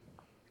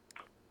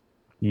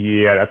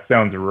 Yeah, that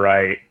sounds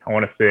right. I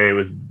want to say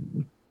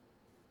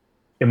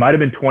it might have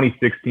been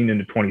 2016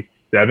 into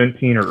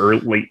 2017 or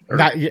early.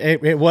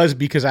 It was,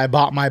 because I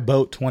bought my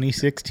boat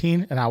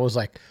 2016 and I was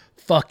like,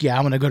 fuck yeah,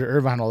 I'm going to go to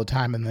Irvine all the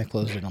time. And they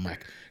closed it. I'm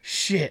like,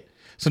 shit.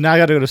 So now I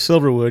got to go to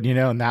Silverwood, you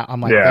know, and that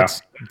I'm like,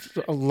 that's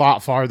a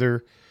lot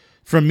farther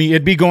from me.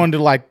 It'd be going to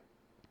like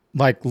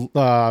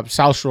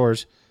South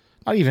Shores.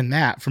 Not even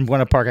that from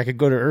Buena Park. I could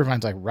go to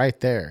Irvine's like right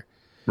there.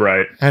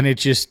 Right. And it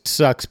just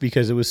sucks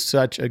because it was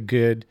such a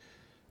good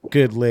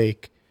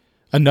lake.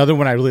 Another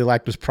one I really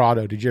liked was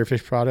Prado. Did you ever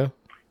fish Prado?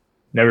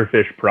 Never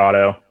fished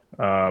Prado.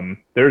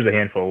 There's a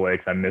handful of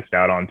lakes I missed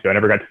out on too. I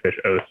never got to fish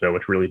Oso,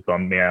 which really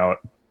bummed me out.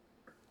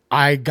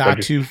 I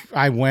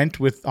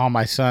went with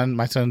my son.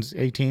 My son's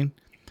 18.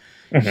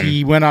 Mm-hmm.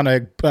 He went on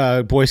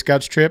a Boy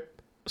Scouts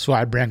trip So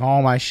I bring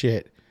all my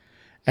shit.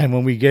 And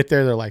when we get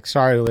there, they're like,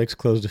 sorry, the lake's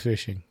closed to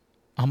fishing.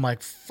 I'm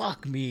like,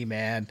 fuck me,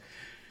 man.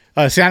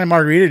 Santa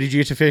Margarita, did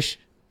you get to fish?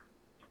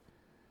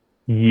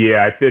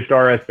 Yeah, I fished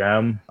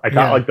RSM. I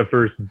caught like the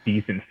first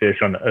decent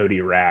fish on the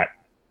Odie Rat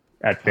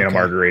at Santa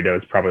Margarita.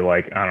 It's probably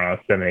like, I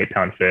don't know, 7-8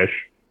 pound fish.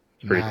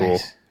 It's pretty cool.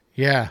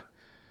 Yeah.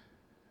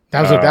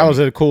 That was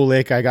a cool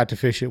lake. I got to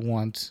fish it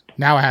once.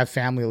 Now I have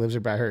family that lives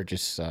right by her. It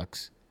just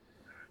sucks.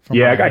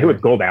 I got hit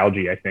with gold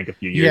algae, I think, a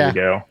few years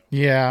ago.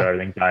 Yeah. So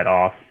everything died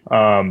off.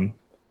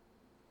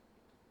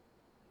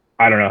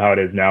 I don't know how it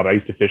is now, but I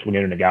used to fish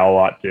Laguna Niguel a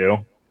lot too.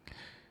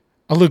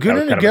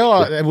 Laguna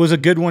Niguel was a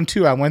good one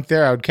too. I went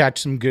there. I would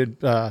catch some good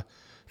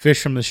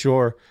fish from the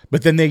shore.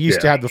 But then they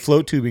used to have the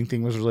float tubing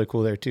thing, was really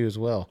cool there too as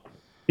well.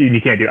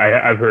 You can't do.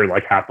 I've heard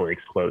like half the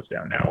lake's closed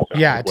down now. So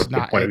yeah, what's it's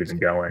not. The point of even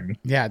going?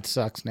 Yeah, it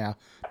sucks now.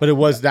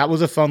 But that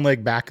was a fun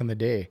lake back in the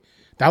day.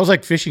 That was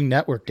like fishing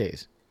network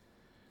days.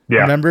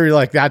 Yeah.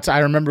 I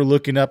remember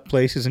looking up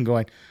places and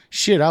going,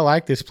 shit, I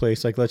like this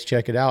place. Like, let's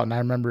check it out. And I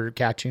remember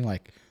catching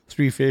like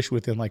 3 fish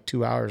within like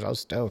 2 hours. I was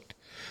stoked.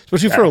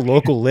 Especially for a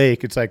local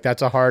lake. It's like,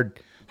 that's a hard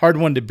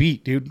one to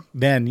beat, dude.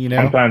 Then,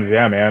 Sometimes,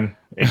 yeah, man.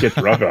 It gets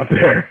rough out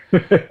there.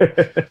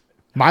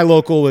 My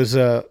local was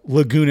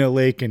Laguna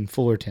Lake in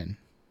Fullerton.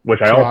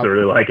 Which I also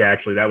really like,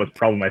 actually. That was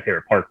probably my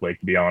favorite park lake,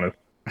 to be honest.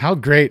 How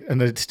great. And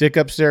the stick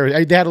ups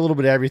there, they had a little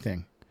bit of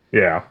everything.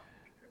 Yeah.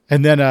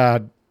 And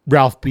then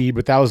Ralph B.,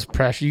 but that was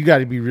pressure. You got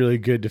to be really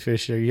good to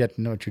fish there. You have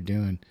to know what you're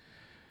doing.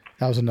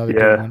 That was another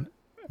good one.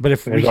 But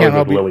if we can't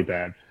all be lily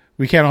pads.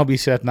 We can't all be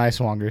Seth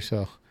Nicewonger,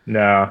 so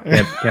no,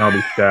 can't all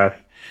be Seth.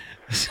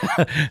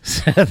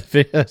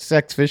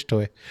 Sex fish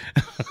toy.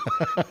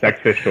 Sex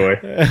fish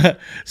toy.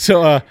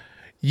 So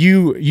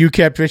you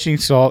kept fishing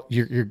salt.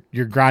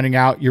 You're grinding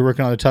out. You're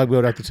working on the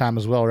tugboat at the time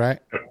as well, right?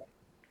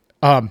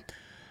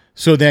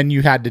 So then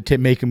you had to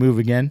make a move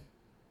again.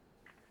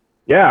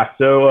 Yeah.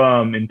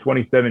 So in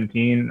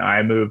 2017,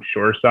 I moved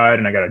shoreside,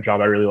 and I got a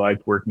job I really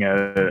liked working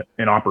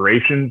in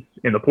operations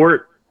in the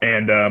port.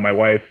 And my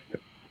wife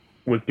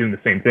was doing the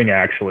same thing,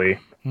 actually.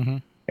 Mm-hmm.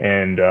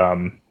 And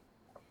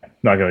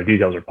not going to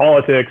details or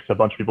politics. A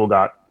bunch of people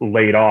got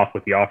laid off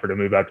with the offer to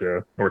move out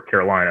to North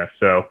Carolina.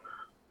 So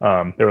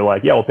they were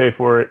like, yeah, we'll pay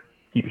for it.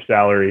 Keep your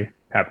salary.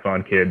 Have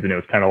fun, kids. And it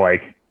was kind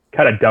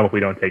of dumb if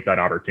we don't take that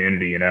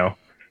opportunity,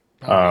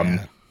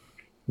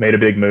 Made a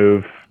big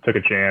move, took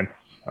a chance.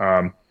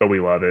 But we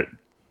love it.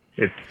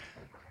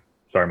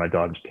 Sorry, my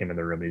dog just came in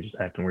the room. He's just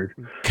acting weird.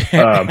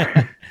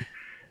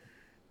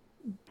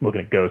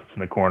 Looking at ghosts in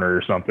the corner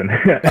or something.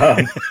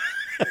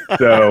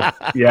 So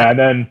yeah, and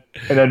then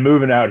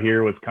moving out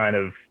here was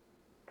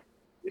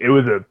it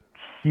was a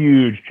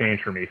huge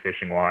change for me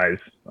fishing wise,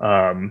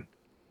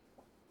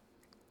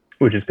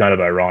 which is kind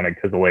of ironic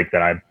because the lake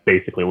that I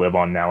basically live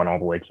on now and all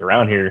the lakes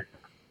around here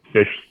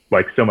fish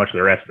like so much of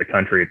the rest of the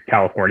country.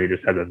 California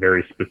just has a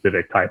very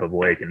specific type of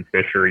lake and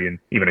fishery, and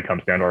even it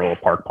comes down to our little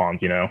park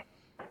ponds,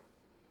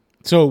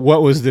 So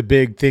what was the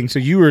big thing? So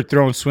you were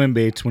throwing swim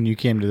baits when you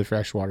came to the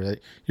freshwater.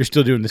 You're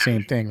still doing the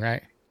same thing,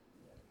 right?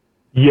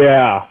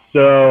 Yeah.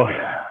 So,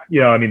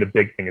 the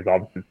big thing is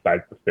obviously the size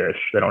of the fish.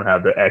 They don't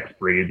have the X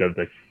breed of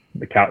the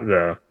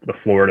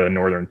Florida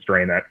northern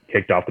strain that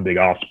kicked off the big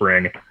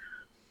offspring.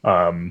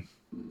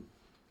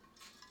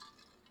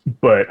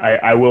 But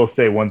I will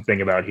say one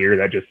thing about here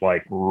that just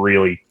like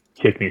really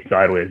kicked me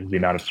sideways is the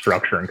amount of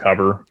structure and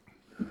cover.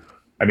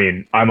 I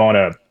mean, I'm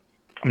not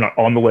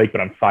on the lake,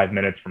 but I'm 5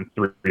 minutes from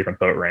 3 different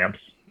boat ramps.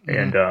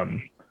 Mm-hmm.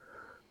 And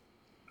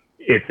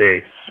it's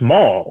a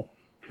small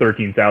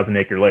 13,000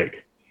 acre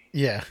lake.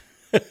 Yeah.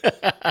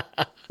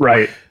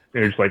 Right. And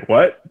you're just like,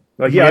 what?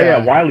 Like,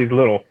 yeah. Wiley's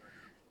little.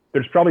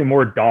 There's probably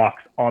more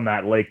docks on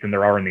that lake than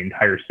there are in the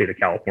entire state of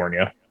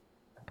California.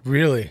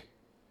 Really?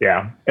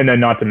 Yeah. And then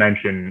not to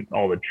mention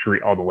all the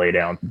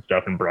laydowns and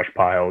stuff and brush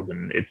piles.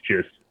 And it's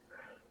just,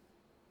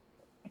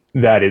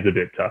 that is a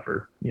bit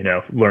tougher,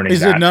 learning.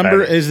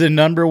 Is the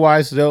number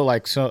wise though?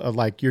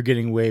 Like you're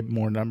getting way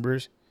more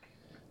numbers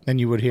than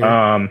you would here.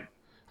 Or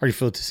you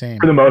feel it's the same?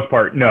 For the most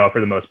part, no.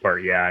 For the most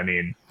part, yeah. I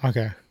mean,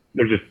 okay.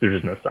 There's just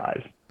no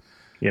size,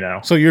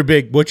 So you're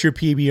big. What's your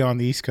PB on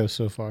the East Coast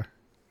so far?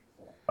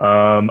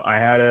 I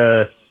had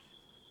a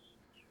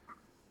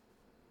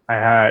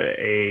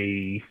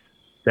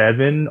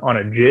 7 on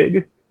a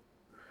jig.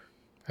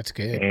 That's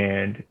good.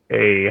 And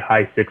a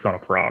high 6 on a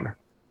frog.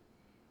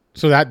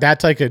 So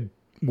that's like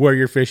where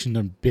you're fishing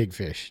the big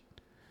fish.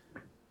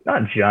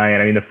 Not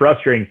giant. I mean, the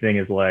frustrating thing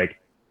is like,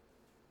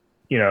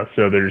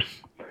 so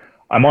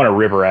I'm on a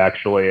river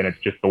actually, and it's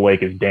just the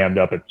lake is dammed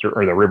up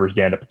or the river's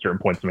dammed up at certain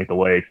points to make the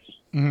lakes.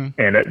 Mm-hmm.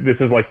 And this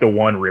is like the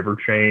one river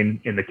chain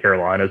in the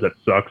Carolinas that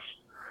sucks.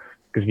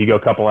 Because if you go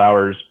a couple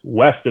hours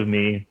west of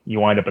me,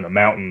 you wind up in the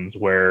mountains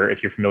where,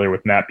 if you're familiar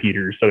with Matt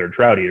Peters' Southern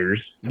Trout Eaters,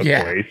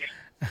 place.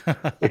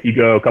 If you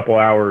go a couple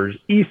hours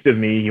east of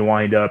me, you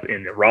wind up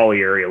in the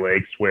Raleigh area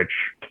lakes, which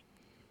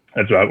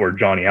that's about where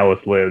Johnny Ellis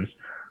lives.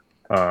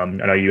 I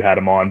know you had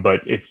him on,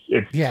 but it's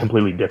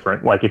completely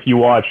different. Like if you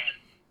watched,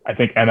 I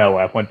think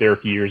MLF went there a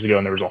few years ago,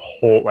 and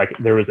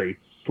there was a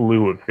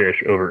slew of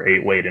fish over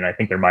 8 weight, and I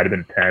think there might have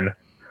been 10.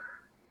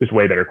 Just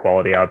way better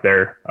quality out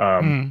there.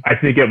 I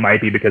think it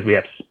might be because we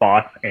have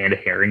spots and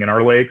herring in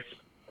our lakes,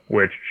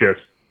 which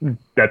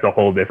that's a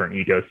whole different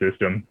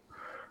ecosystem.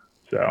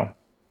 So,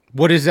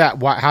 what is that?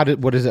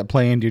 What does that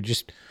play into?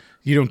 Just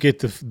you don't get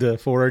the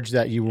forage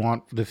that you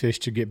want the fish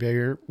to get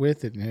bigger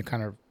with, and it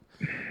kind of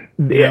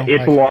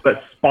it's a lot of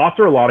spots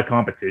are a lot of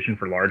competition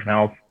for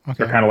largemouth. Okay.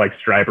 They're kind of like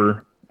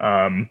striper.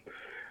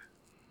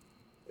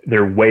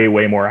 They're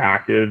way more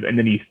active, and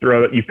then you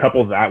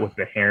couple that with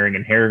the herring,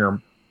 and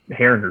herring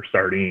are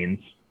sardines.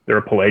 They're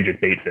a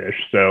pelagic bait fish.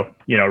 So,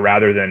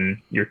 rather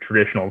than your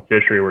traditional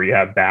fishery where you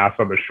have bass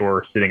on the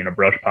shore sitting in a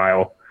brush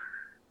pile,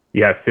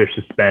 you have fish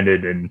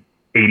suspended in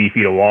 80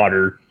 feet of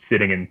water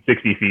sitting in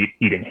 60 feet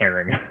eating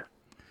herring.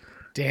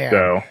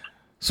 Damn.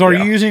 So are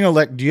you using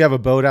do you have a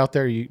boat out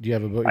there? Do you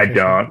have a boat? I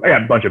don't. I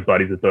got a bunch of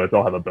buddies with boats.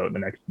 I'll have a boat in the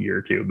next year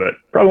or two, but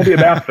probably won't be a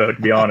bass boat,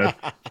 to be honest.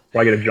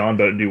 I'll get a John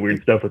boat and do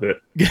weird stuff with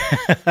it.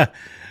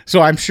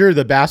 So I'm sure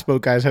the bass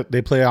boat guys,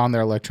 they play on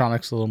their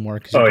electronics a little more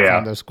because you can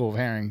find those school of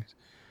herrings.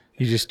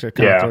 You just kind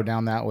of throw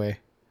down that way.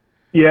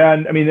 Yeah,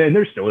 and and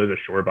there still is a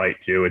shore bite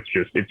too.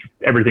 It's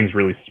everything's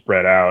really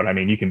spread out.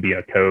 You can be in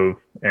a cove,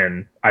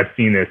 and I've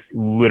seen this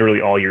literally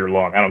all year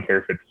long. I don't care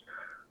if it's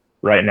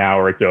right now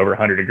or it's over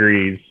 100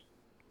 degrees,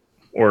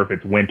 or if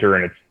it's winter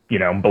and it's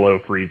below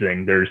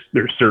freezing. There's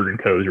certain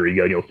coves where you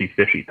go, you'll see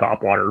fish eat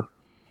topwater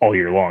all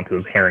year long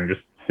because those herring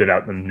just sit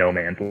out in no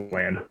man's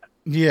land.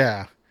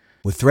 Yeah.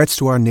 With threats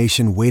to our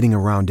nation waiting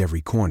around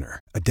every corner,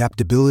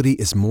 adaptability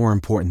is more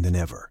important than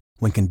ever.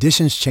 When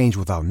conditions change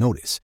without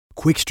notice,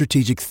 quick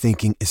strategic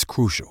thinking is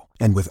crucial.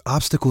 And with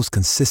obstacles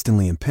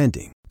consistently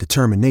impending,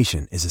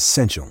 determination is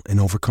essential in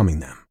overcoming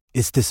them.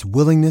 It's this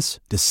willingness,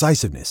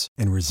 decisiveness,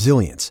 and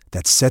resilience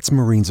that sets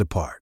Marines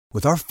apart.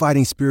 With our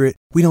fighting spirit,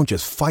 we don't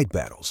just fight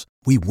battles,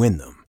 we win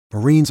them.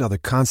 Marines are the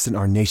constant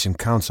our nation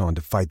counts on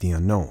to fight the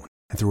unknown.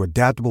 And through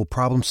adaptable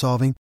problem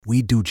solving,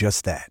 we do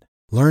just that.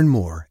 Learn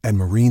more at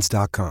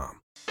marines.com.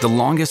 The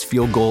longest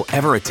field goal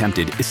ever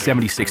attempted is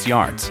 76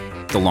 yards.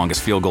 The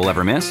longest field goal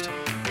ever missed?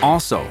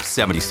 Also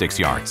 76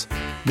 yards.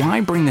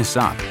 Why bring this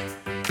up?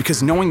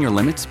 Because knowing your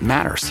limits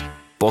matters,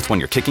 both when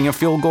you're kicking a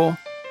field goal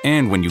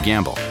and when you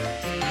gamble.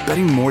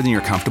 Betting more than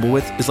you're comfortable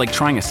with is like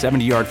trying a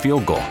 70-yard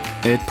field goal.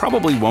 It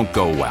probably won't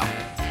go well.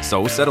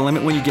 So set a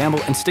limit when you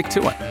gamble and stick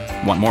to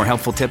it. Want more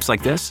helpful tips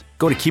like this?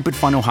 Go to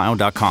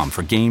keepitfunohio.com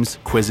for games,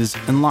 quizzes,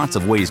 and lots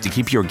of ways to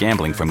keep your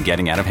gambling from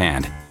getting out of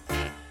hand.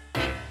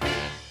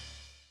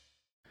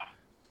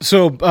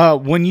 So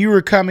when you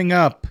were coming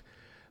up,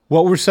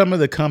 what were some of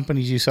the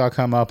companies you saw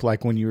come up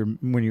like when you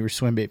were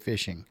swim bait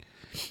fishing?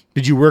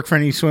 Did you work for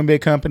any swim bait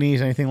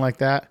companies, anything like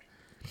that?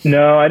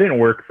 No, I didn't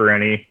work for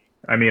any.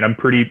 I'm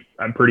pretty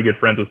good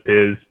friends with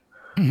Piz.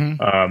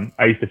 Mm-hmm.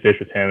 I used to fish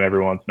with him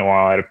every once in a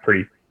while. I had a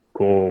pretty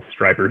cool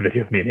striper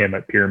video of me and him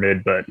at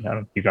Pyramid, but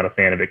he's not a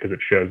fan of it because it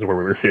shows where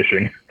we were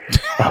fishing.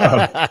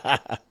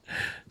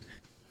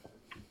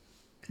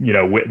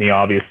 Whitney,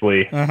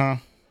 obviously. Uh-huh.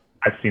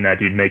 I've seen that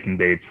dude making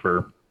baits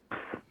for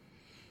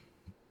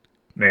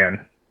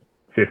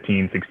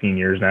 15, 16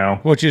 years now.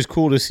 Which is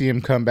cool to see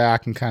him come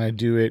back and kind of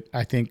do it.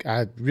 I think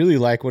I really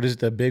like, what is it,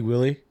 the Big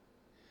Willie?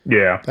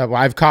 Yeah.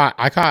 I caught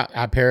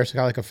at Paris. I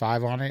got like a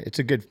 5 on it.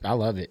 I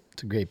love it.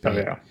 It's a great bait. Oh,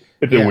 yeah.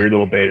 It's a weird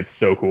little bait. It's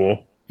so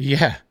cool.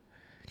 Yeah.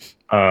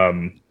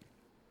 And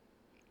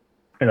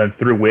then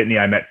through Whitney,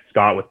 I met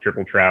Scott with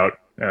Triple Trout.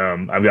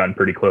 I've gotten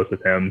pretty close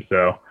with him.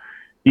 So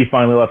he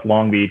finally left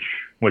Long Beach,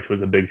 which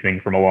was a big thing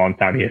from a long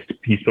time.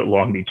 He's put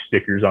Long Beach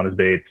stickers on his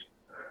baits.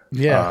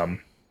 Yeah.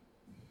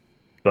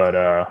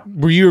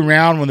 Were you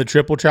around when the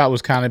Triple Trout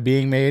was kind of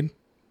being made?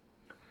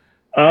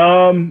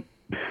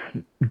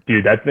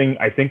 Dude, that thing,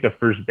 I think the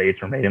first baits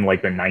were made in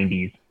like the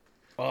 90s.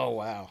 Oh,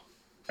 wow.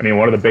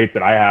 One of the baits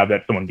that I have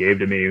that someone gave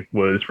to me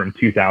was from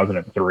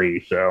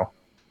 2003. So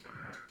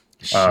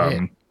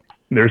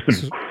there's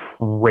some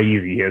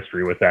crazy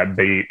history with that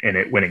bait and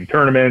it winning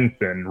tournaments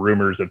and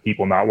rumors of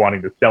people not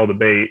wanting to sell the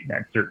bait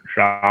at certain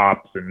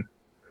shops. And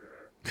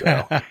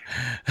so.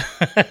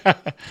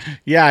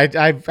 Yeah,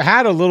 I've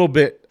had a little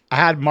bit. I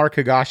had Mark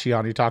Higashi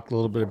on. He talked a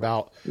little bit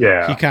about.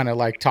 Yeah. He kind of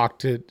like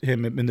talked to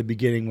him in the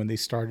beginning when they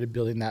started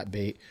building that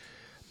bait.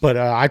 But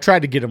I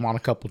tried to get him on a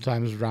couple of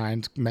times.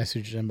 Ryan's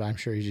messaged him, but I'm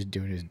sure he's just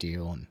doing his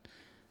deal. And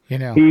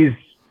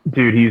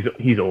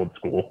he's old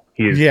school.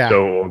 He is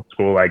so old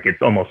school. Like,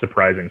 it's almost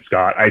surprising,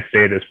 Scott. I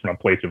say this from a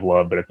place of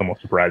love, but it's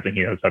almost surprising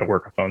he knows how to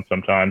work a phone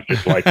sometimes.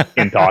 Just like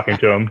in talking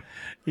to him.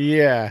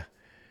 Yeah.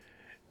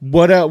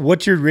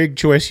 What's your rig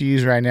choice you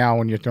use right now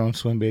when you're throwing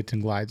swim baits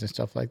and glides and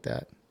stuff like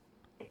that?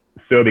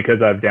 So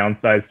because I've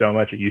downsized so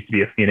much, it used to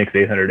be a Phoenix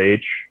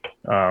 800H.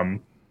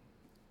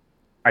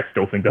 I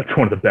still think that's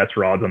one of the best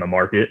rods on the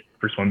market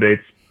for swim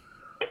baits.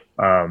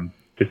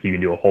 Just so you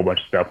can do a whole bunch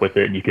of stuff with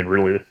it, and you can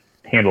really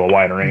handle a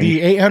wide range. The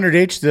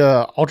 800H,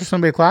 the Ultra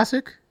Swim Bait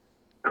Classic?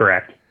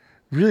 Correct.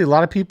 Really, a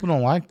lot of people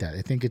don't like that.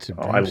 They think it's a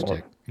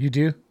broomstick. You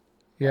do?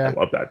 Yeah. I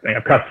love that thing.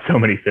 I've caught so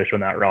many fish on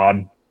that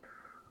rod.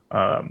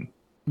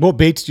 What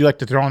baits do you like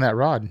to throw on that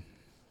rod?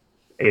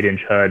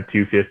 8-inch Hud,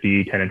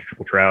 250, 10-inch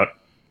Triple Trout.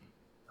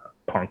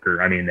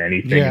 punker. I mean,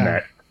 anything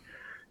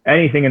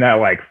in that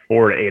like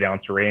 4 to 8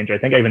 ounce range. I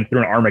think I even threw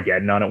an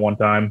Armageddon on it one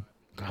time.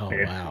 Oh,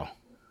 wow.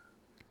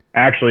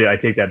 Actually, I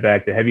take that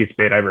back. The heaviest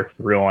bait I ever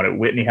threw on it,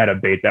 Whitney had a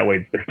bait that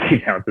weighed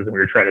 13 ounces, and we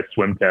were trying to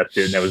swim test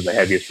it, and that was the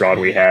heaviest rod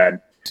we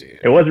had. Dude.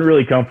 It wasn't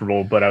really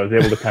comfortable, but I was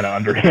able to kind of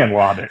underhand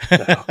lob it.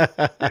 So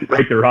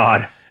break the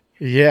rod.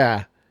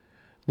 Yeah.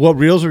 What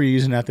reels were you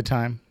using at the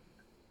time?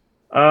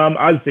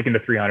 I was sticking to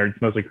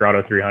 300s, mostly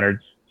Corrado 300s.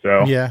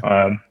 So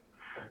yeah.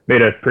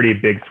 Made a pretty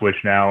big switch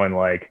now, and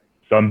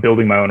so I'm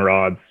building my own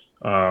rods.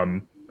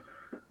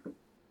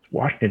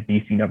 Washington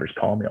D.C. numbers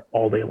calling me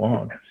all day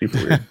long. Super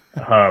weird.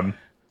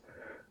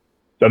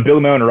 So I'm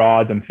building my own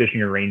rods. I'm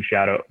fishing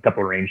a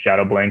couple of range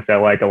shadow blanks I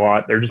like a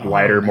lot. They're just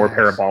lighter, more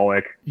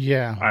parabolic.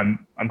 Yeah.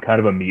 I'm kind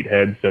of a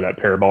meathead, so that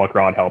parabolic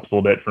rod helps a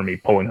little bit for me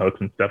pulling hooks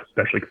and stuff,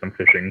 especially because I'm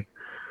fishing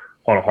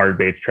a lot of hard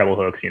baits, treble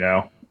hooks,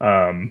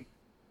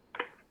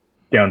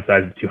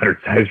 downsize to 200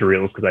 size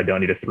reels because I don't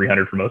need a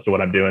 300 for most of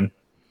what I'm doing.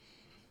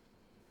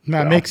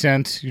 That makes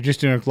sense. You're just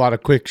doing a lot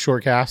of quick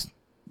short casts.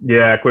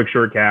 Yeah, quick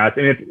short cast,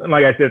 and it's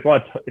like I said,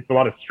 it's a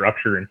lot of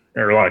structure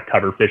or a lot of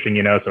cover fishing,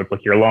 So it's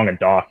like you're along a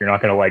dock, you're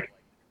not gonna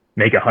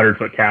make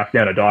 100-foot cast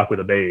down a dock with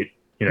a bait.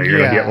 You're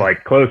gonna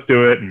get close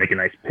to it and make a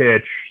nice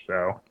pitch.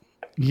 So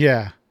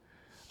yeah.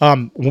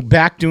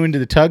 Back doing to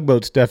the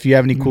tugboat stuff. You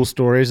have any cool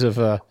stories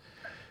of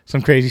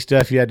some crazy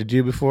stuff you had to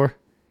do before?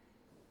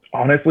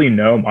 Honestly,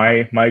 no.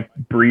 My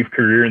brief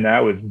career in that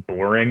was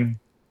boring,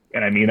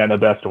 and I mean that in the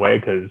best way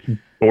because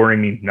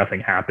boring means nothing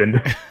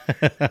happened.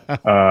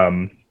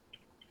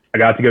 I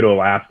got to go to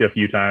Alaska a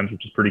few times,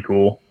 which is pretty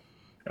cool.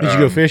 Did you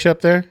go fish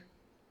up there?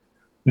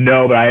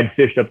 No, but I had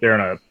fished up there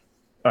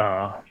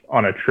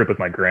on a trip with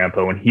my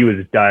grandpa. When he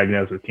was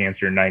diagnosed with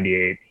cancer in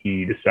 '98,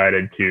 he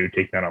decided to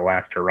take me on a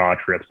last hurrah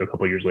trip. So a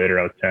couple of years later,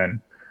 I was 10.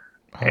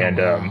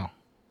 Wow.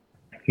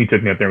 He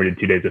took me up there and we did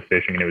 2 days of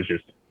fishing, and it was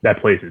just,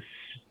 that place is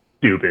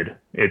stupid.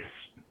 It's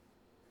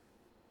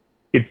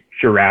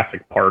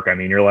Jurassic Park. I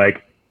mean, you're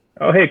like,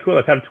 oh, hey, cool,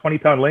 let's have a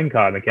 20-pound ling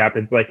cod. And the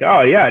captain's like,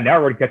 oh, yeah, now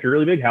we're going to catch a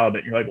really big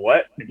halibut. And you're like,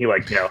 what? And he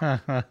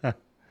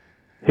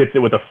hits it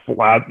with the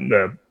slab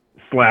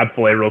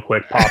fillet real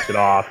quick, pops it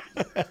off,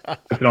 puts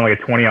it on like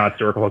a 20-ounce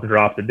circle,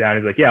 drops it down.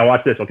 He's like, yeah,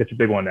 watch this. I'll catch a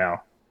big one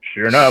now.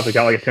 Sure enough, we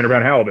got like a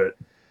 200-pound halibut.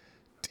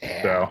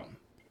 Damn. So,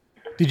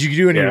 did you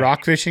do any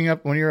rock fishing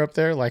up when you were up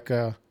there?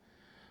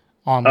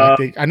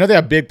 I know they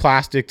have big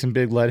plastics and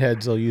big lead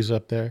heads they'll use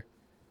up there.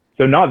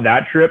 So not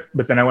that trip,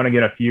 but then I went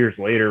again a few years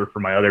later for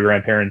my other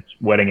grandparents'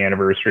 wedding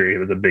anniversary. It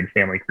was a big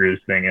family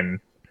cruise thing, and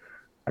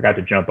I got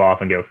to jump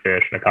off and go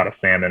fish, and I caught a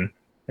salmon.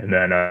 And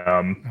then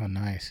oh,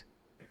 nice.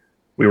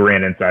 We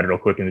ran inside real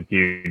quick, and the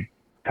dude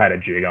had a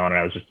jig on, and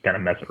I was just kind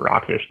of messing with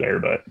rockfish there,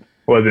 but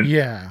wasn't.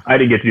 Yeah. I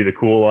didn't get to do the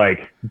cool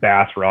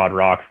bass rod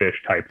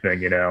rockfish type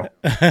thing,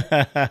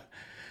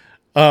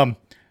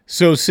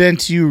 So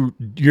since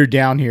you're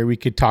down here, we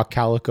could talk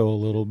calico a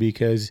little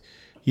because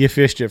you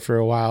fished it for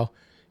a while.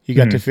 You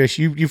got to fish.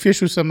 You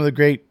fished with some of the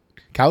great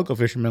calico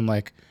fishermen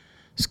like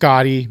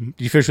Scotty. Did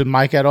you fish with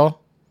Mike at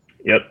all?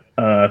 Yep.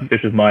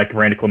 Fished with Mike,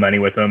 Randy Clemente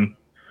with him.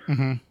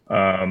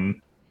 Mm-hmm.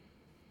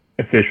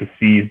 I fished with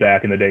C's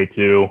back in the day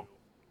too.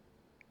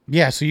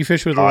 Yeah, so you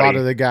fish with a lot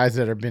of the guys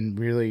that have been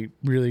really,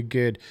 really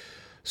good.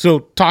 So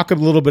talk a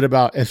little bit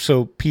about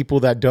people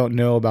that don't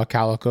know about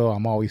calico,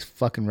 I'm always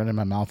fucking running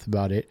my mouth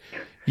about it.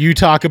 You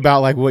talk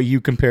about what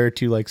you compare it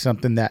to,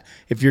 something that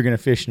if you're going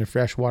to fish in a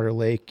freshwater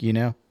lake,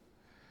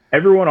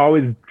 Everyone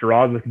always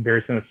draws the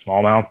comparison to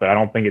smallmouth, but I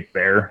don't think it's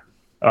there.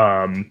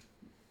 And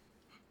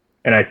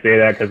I say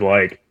that because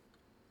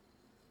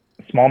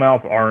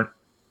smallmouth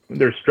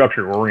they're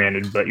structure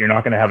oriented, but you're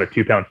not going to have a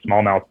 2-pound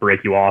smallmouth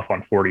break you off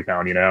on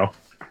 40-pound,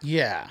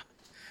 Yeah.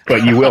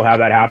 But you will have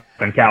that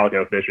happen in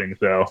calico fishing.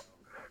 So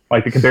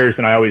the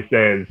comparison I always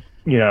say is,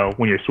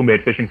 when you're swim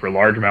bait fishing for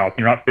largemouth,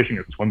 you're not fishing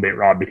a swim bait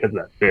rod because of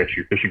that fish.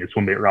 You're fishing a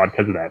swim bait rod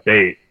because of that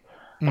bait.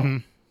 Mm-hmm.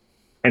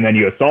 And then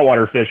you go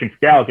saltwater fishing for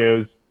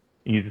calicos,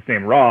 you use the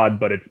same rod,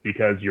 but it's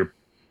because you're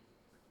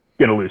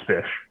going to lose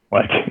fish.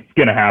 It's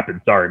going to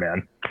happen. Sorry,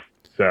 man.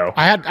 So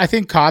I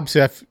think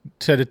Kobsef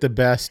said it the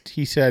best.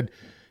 He said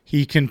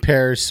he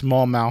compares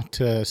smallmouth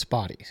to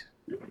spotties.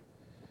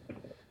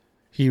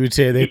 He would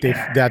say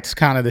that that's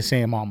kind of the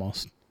same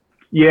almost.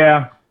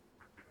 Yeah.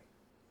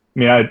 I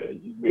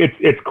mean,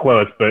 it's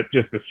close, but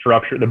just the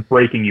structure, the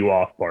breaking you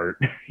off part,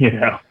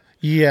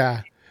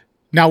 Yeah.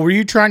 Now, were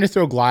you trying to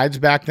throw glides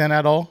back then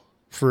at all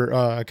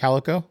for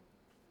calico?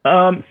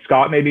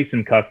 Scott made me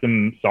some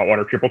custom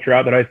saltwater triple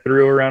trout that I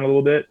threw around a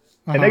little bit,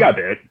 and they got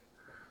bit,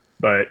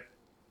 but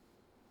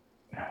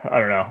I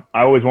don't know.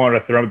 I always wanted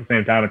to throw them at the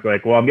same time. It's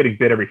like, well, I'm getting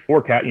bit every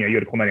 4 cast. You go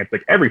to Clemente. It's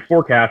like every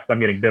 4 casts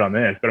I'm getting bit on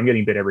this, but I'm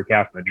getting bit every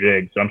cast on the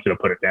jig, so I'm just going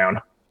to put it down.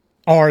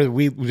 Or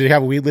did you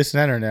have a weedless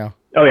then or no?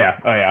 Oh,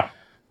 yeah.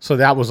 So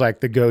that was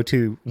the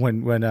go-to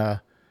when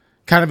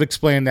kind of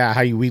explain that,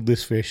 how you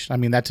weedless fish. I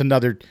mean, that's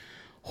another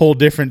whole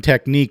different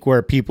technique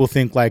where people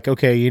think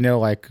okay,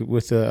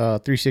 with a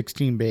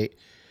 316 bait,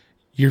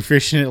 you're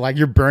fishing it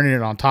you're burning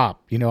it on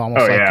top,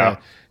 almost yeah.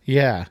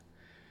 Yeah.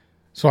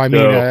 So, I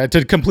mean, it's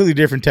a completely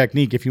different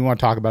technique if you want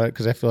to talk about it,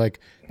 because I feel like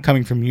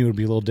coming from you would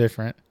be a little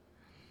different.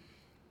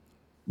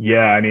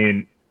 Yeah, I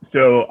mean,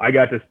 so I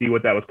got to see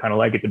what that was kind of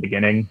like at the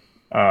beginning.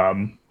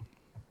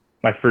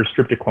 My first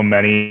trip to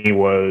Clemente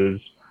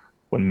was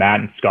when Matt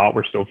and Scott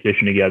were still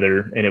fishing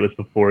together, and it was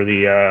before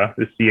the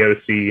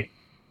COC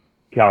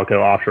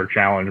Calico Offshore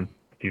Challenge,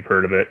 if you've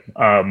heard of it.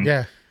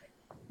 Yeah.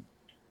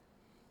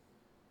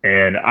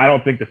 And I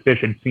don't think the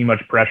fish had seen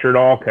much pressure at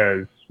all,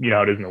 because you know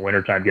how it is in the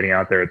wintertime getting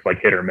out there. It's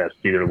like hit or miss.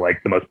 It's either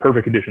like the most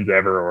perfect conditions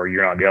ever or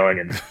you're not going.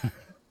 And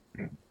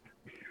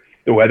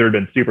the weather had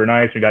been super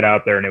nice. We got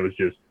out there and it was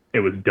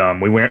dumb.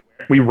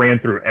 We ran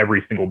through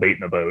every single bait in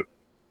the boat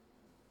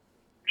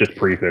just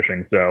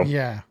pre-fishing. So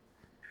yeah.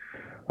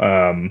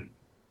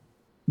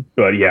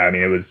 But yeah, I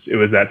mean, it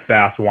was that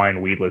fast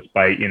wine weedless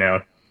bite, you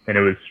know, and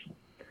it was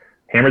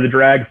hammer the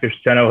drag, fish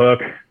 10-0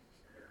 hook.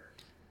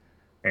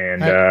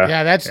 And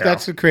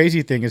that's the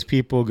crazy thing is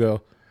people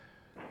go,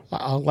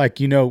 like,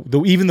 you know,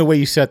 even the way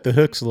you set the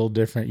hook's a little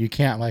different. You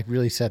can't like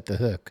really set the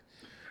hook.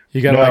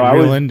 You got to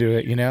reel into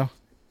it, you know?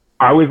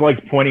 I always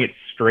like pointing it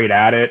straight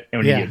at it.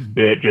 And when you get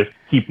bit, just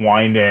keep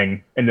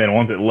winding. And then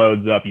once it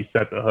loads up, you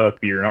set the hook,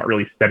 but you're not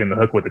really setting the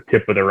hook with the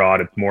tip of the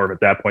rod. It's more of at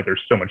that point, there's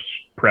so much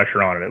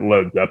pressure on it. It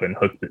loads up and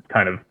hooks it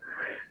kind of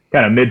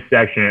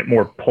midsection. It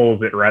more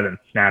pulls it rather than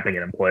snapping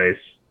it in place.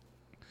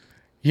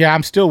 Yeah,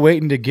 I'm still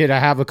waiting to I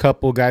have a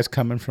couple guys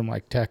coming from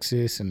like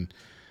Texas, and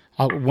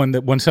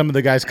when some of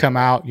the guys come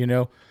out, you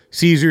know,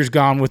 Caesar's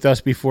gone with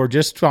us before,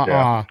 just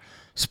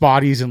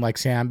spotties and like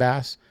sand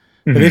bass.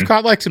 But they've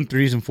caught like some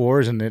 3s and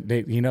 4s, and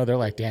they you know, they're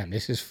like, damn,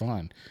 this is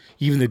fun.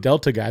 Even the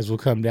Delta guys will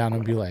come down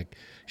and be like,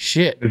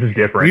 shit, this is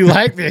different. We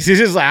like this. This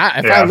is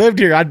like, if I lived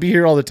here, I'd be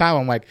here all the time.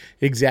 I'm like,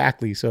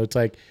 exactly. So it's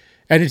like,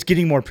 and it's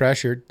getting more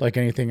pressured like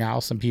anything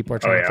else, and people are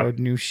trying to throw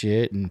new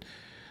shit. And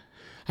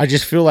I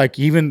just feel like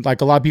even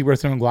like a lot of people are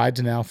throwing glides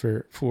now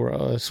for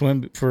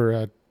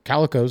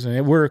calicos, and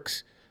it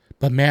works.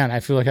 But man,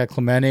 I feel like at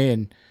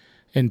Clemente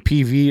and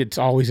PV, it's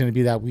always going to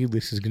be that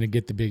weedless is going to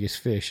get the biggest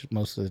fish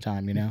most of the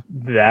time, you know?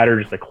 That or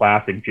just a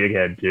classic jig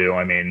head too.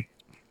 I mean,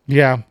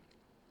 yeah.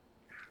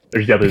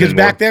 There's definitely because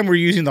back then we're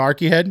using the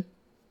Arky head.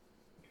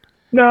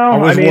 No, or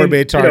was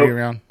Warbaits already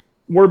around?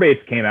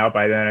 Warbaits came out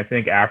by then. I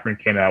think Afrin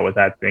came out with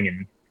that thing,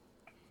 and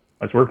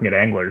I was working at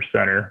Anglers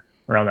Center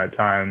around that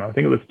time. I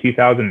think it was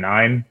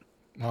 2009.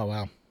 Oh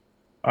wow.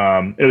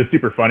 It was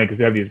super funny because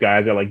they have these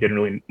guys that like didn't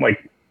really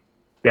like.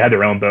 They had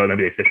their own boat.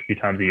 Maybe they fish a few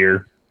times a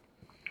year.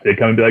 They'd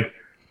come and be like,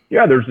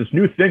 "Yeah, there's this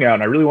new thing out,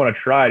 and I really want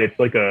to try it. It's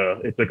like a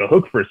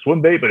hook for a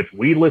swim bait, but it's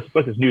weedless. It's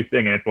like this new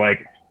thing." And it's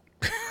like,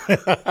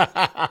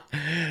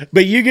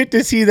 but you get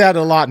to see that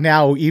a lot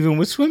now, even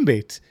with swim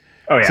baits.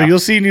 Oh yeah. So you'll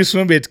see new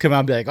swim baits come out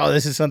and be like, "Oh,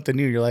 this is something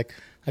new." You're like,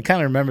 I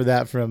kind of remember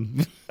that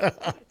from.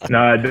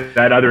 No,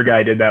 that other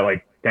guy did that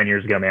like 10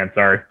 years ago, man.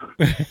 Sorry.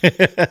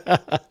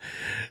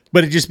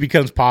 But it just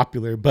becomes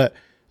popular. But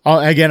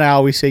again, I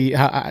always say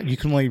you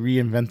can only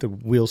reinvent the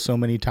wheel so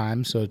many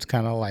times. So it's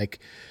kind of like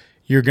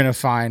you're going to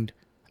find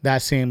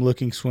that same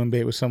looking swim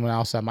bait with someone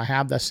else that might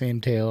have that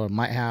same tail or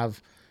might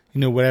have, you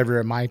know, whatever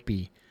it might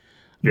be.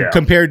 Yeah.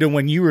 Compared to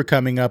when you were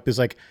coming up is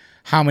like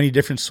how many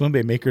different swim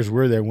bait makers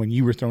were there when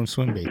you were throwing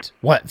swim baits?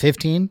 What,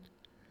 15?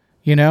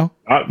 You know?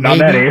 Not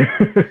many.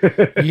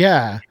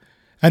 Yeah.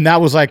 And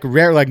that was like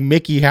rare. Like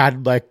Mickey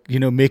had like, you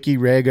know, Mickey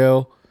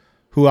Rego,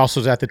 who else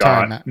was at the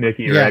time?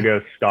 Mickey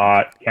Rego,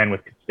 Scott, Ken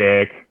with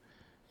Stick.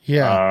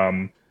 Yeah. I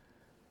mean,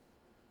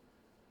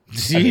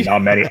 not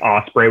many.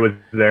 Osprey was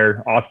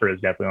there. Osprey is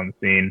definitely on the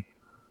scene.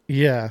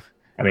 Yeah.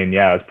 I mean,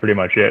 yeah, that's pretty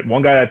much it.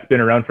 One guy that's been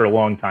around for a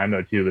long time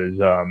though too is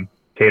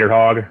Tater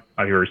Hog.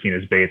 I've ever seen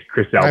his baits.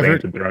 Chris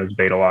Alban's been on his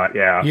bait a lot.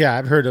 Yeah. Yeah,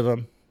 I've heard of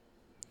him.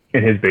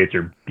 And his baits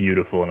are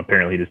beautiful, and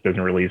apparently he just doesn't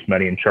release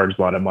many and charges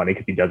a lot of money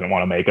because he doesn't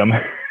want to make them.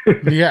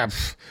 Yeah,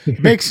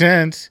 makes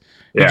sense.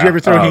 Did you ever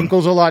throw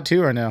Hinkles a lot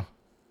too, or no?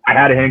 I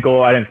had a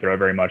Hinkle. I didn't throw it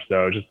very much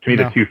though. Just to me,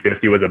 the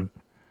 250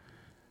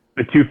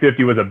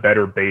 was a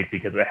better bait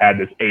because it had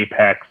this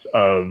apex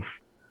of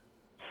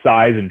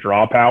size and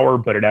draw power,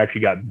 but it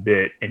actually got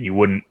bit, and you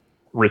wouldn't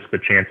risk the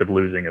chance of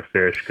losing a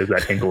fish because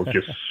that Hinkle is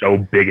just so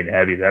big and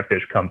heavy. That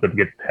fish comes up,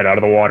 gets its head out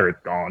of the water,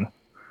 it's gone.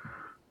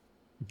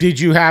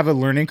 Did you have a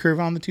learning curve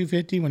on the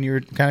 250 when you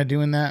were kind of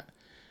doing that?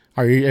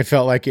 Or it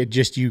felt like it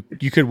just, you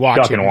could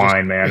watch Duck and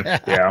wine, man.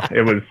 Yeah.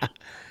 It was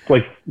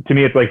like, to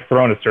me, it's like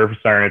throwing a surface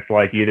iron. It's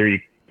like either you,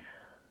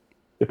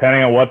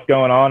 depending on what's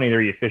going on,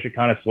 either you fish it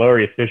kind of slow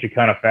or you fish it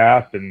kind of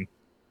fast and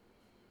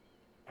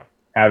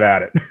have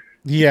at it.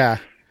 Yeah.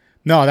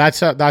 No,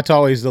 that's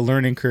always the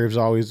learning curve is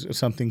always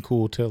something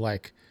cool to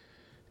like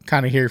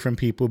kind of hear from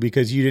people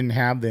because you didn't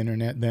have the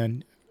internet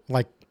then,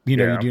 like, you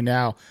know, you do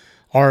now.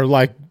 Or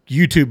like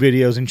YouTube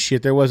videos and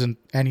shit. There wasn't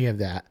any of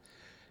that.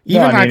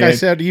 Even I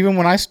said, even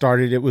when I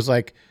started, it was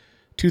like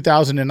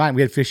 2009.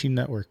 We had Fishing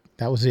Network.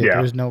 That was it. Yeah.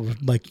 There was no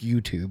like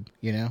YouTube,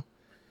 you know?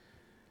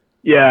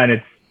 Yeah,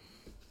 and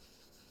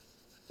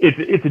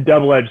it's a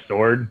double-edged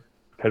sword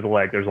because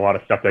like there's a lot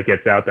of stuff that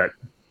gets out that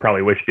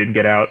probably wish didn't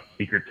get out,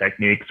 secret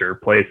techniques or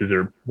places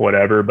or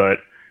whatever. But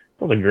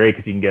also great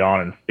because you can get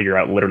on and figure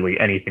out literally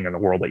anything in the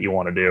world that you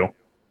want to do.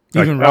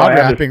 Even rod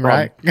wrapping,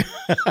 right? Dude,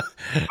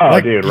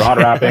 rod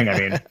wrapping. I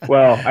mean,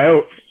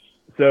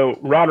 so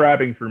rod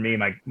wrapping for me,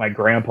 my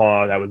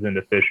grandpa that was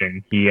into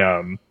fishing, he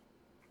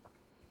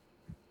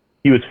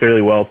was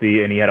fairly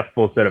wealthy and he had a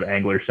full set of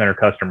Angler Center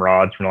custom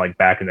rods from like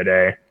back in the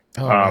day.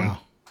 Oh, wow.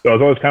 So I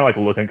was always kind of like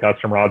looking at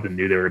custom rods and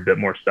knew they were a bit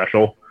more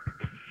special.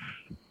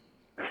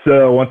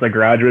 So once I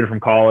graduated from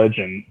college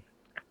and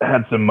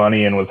had some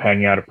money and was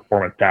hanging out at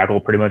Performance Tackle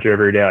pretty much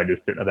every day, I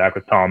just sit in the back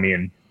with Tommy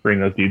and bring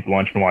those dudes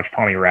lunch and watch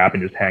Tommy wrap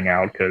and just hang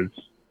out because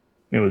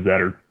it was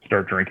that or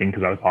start drinking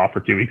because I was off for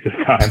 2 weeks at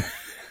a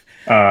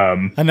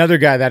time. Another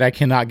guy that I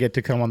cannot get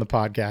to come on the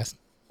podcast.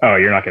 Oh,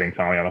 you're not getting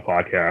Tommy on the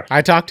podcast.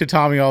 I talk to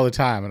Tommy all the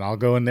time, and I'll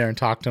go in there and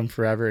talk to him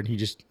forever, and he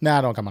just,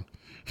 don't come on.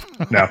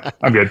 No,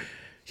 I'm good.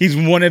 He's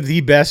one of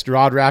the best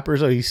rod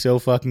wrappers. Oh, he's so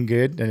fucking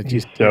good. And it's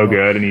he's so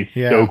good, and he's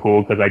so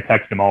cool because I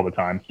text him all the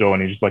time still,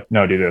 and he's just like,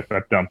 no, do this.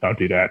 That's dumb. Don't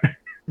do that.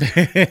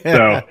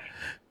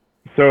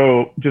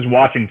 So just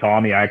watching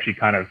Tommy, I actually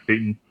kind of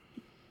been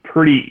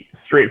pretty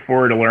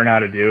straightforward to learn how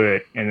to do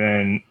it. And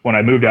then when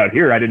I moved out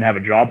here, I didn't have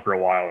a job for a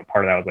while. And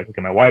part of that was like,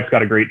 okay, my wife's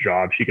got a great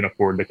job. She can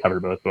afford to cover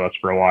both of us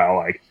for a while.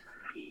 Like,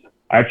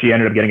 I actually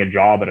ended up getting a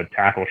job at a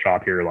tackle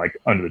shop here, like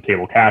under the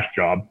table cash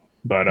job.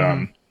 But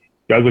guys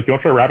like, you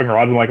want to try wrapping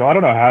rods? I'm like, oh, I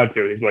don't know how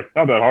to. He's like,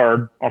 not that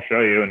hard. I'll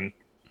show you. And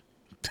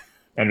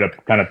ended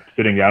up kind of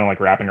sitting down and like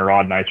wrapping a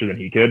rod nicer than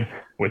he could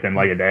within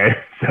like a day.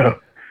 So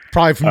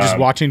probably from just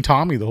watching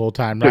Tommy the whole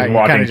time, right? Just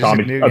watching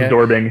Tommy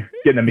absorbing,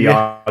 getting the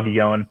Miyagi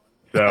going.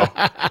 So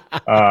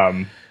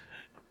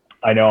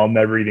I know I'll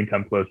never even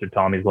come close to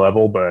Tommy's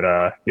level,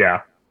 but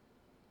yeah.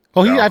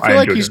 Well, I feel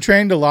like he's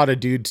trained a lot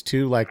of dudes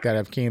too, like that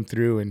have came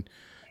through and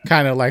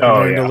kind of like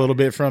learned a little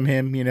bit from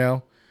him, you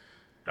know?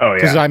 Oh yeah.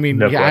 Because I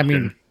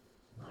mean,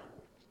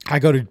 I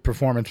go to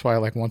Performance probably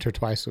like once or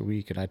twice a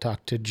week, and I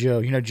talk to Joe.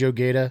 You know Joe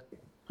Gata?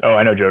 Oh,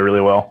 I know Joe really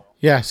well.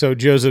 Yeah, so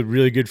Joe's a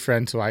really good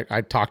friend, so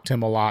I talk to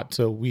him a lot.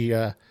 So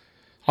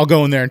I'll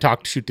go in there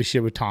and shoot the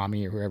shit with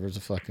Tommy or whoever's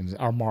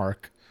or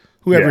Mark.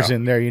 Whoever's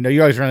in there, you know,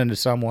 you always run into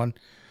someone,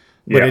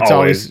 but it's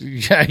always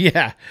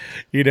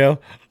you know,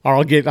 or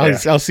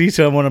I'll see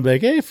someone and be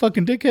like, hey,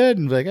 fucking dickhead,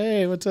 and be like,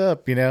 hey, what's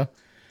up, you know?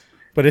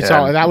 But it's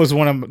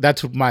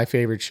that's my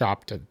favorite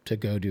shop to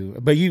go to.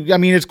 But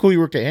it's cool you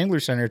worked at Angler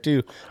Center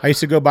too. I used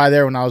to go by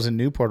there when I was in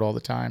Newport all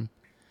the time.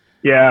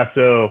 Yeah,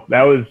 so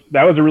that was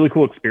a really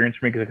cool experience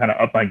for me because I kind of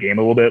upped my game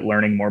a little bit,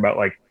 learning more about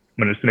like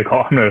I'm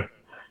gonna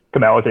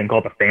come out with it and call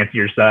it the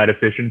fancier side of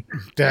fishing.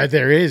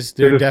 There as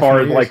far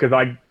as like, because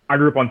I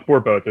grew up on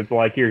sport boats. It's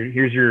like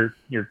here's your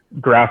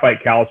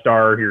graphite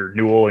Calstar, your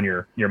Newell, and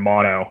your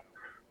mono.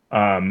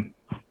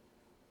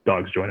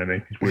 Dog's joining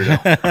me. He's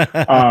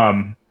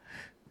weirdo.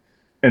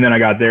 And then I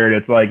got there and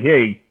it's like,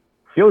 hey,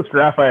 feel this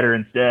graphiter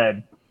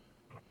instead.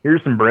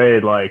 Here's some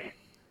braid. Like,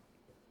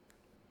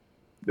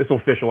 this will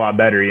fish a lot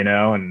better, you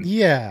know? And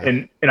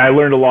and I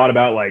learned a lot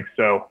about like,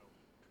 so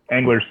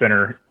Angler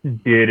Center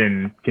did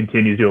and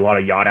continues to do a lot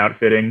of yacht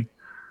outfitting.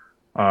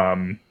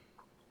 And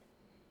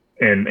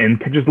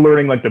just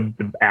learning like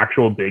the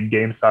actual big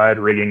game side,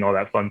 rigging, all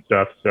that fun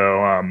stuff. So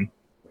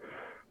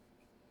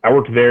I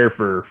worked there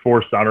for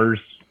 4 summers.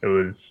 It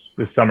was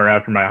the summer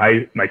after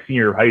my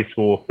senior of high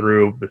school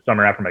through the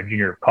summer after my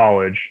junior of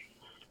college.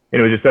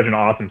 And it was just such an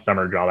awesome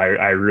summer job.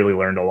 I really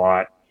learned a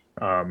lot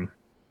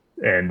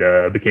and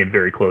became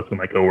very close with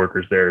my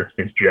coworkers there.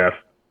 Since Jeff.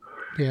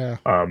 Yeah.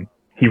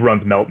 He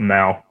runs Melton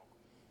now.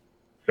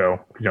 So,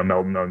 you know,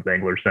 Melton owns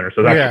Angler Center.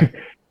 So that's,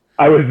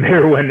 I was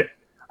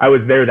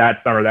there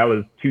that summer. That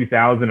was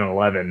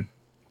 2011.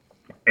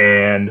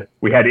 And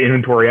we had to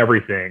inventory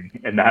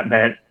everything. And that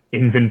meant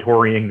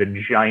inventorying the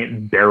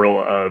giant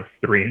barrel of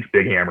 3-inch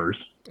big hammers.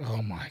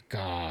 Oh my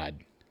God.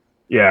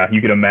 Yeah, you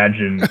could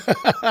imagine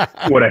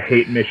what a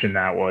hate mission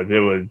that was. It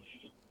was.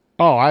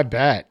 Oh, I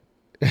bet.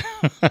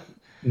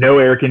 No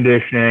air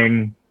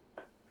conditioning,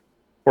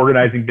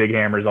 organizing big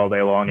hammers all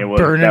day long. It was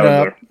burning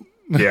up.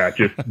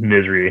 Just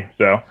misery.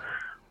 So,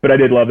 but I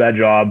did love that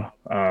job.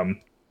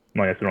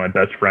 Like I said, one of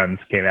my best friends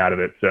came out of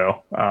it.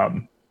 So,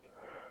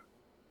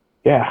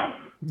 yeah.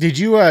 Did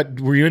you,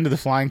 were you into the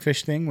flying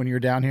fish thing when you were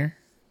down here?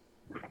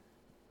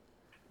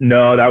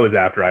 No, that was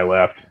after I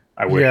left.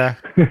 I wish. Yeah.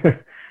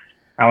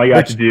 I only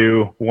got to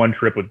do one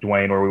trip with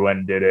Dwayne where we went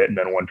and did it, and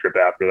then one trip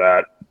after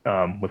that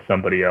with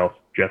somebody else,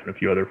 Jeff and a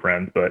few other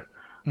friends. But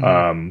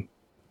then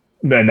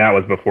that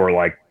was before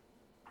like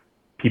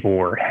people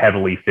were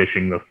heavily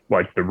fishing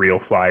the real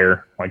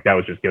flyer. Like that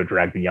was just go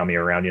drag the yummy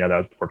around. You know, that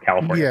was before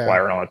California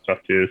flyer and all that stuff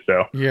too.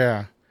 So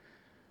yeah.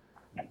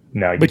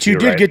 No, but you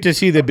did get to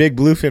see the big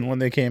bluefin when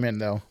they came in,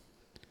 though.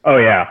 Oh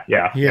yeah.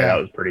 That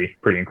was pretty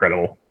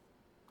incredible.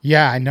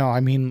 Yeah, I know.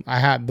 I mean, I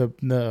had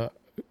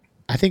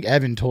I think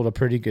Evan told a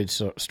pretty good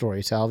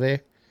story, Salve,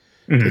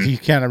 because he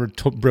kind of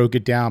broke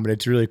it down. But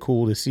it's really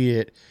cool to see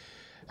it.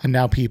 And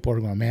now people are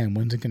going, man,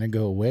 when's it going to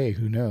go away?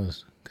 Who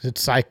knows? Because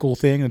it's a cycle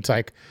thing. It's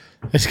like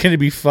it's going to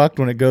be fucked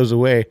when it goes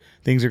away.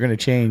 Things are going to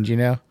change, you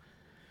know?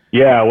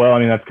 Yeah, well, I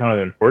mean, that's kind of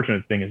the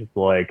unfortunate thing is it's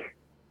like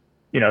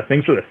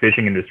things for the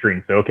fishing industry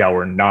in SoCal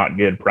were not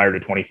good prior to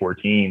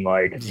 2014.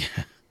 Like,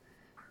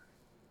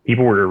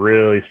 people were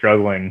really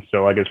struggling.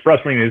 So, like, as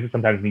frustrating as it is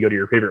sometimes when you go to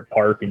your favorite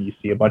park and you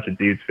see a bunch of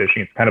dudes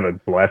fishing, it's kind of a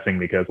blessing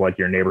because, like,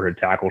 your neighborhood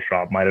tackle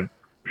shop might have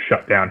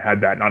shut down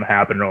had that not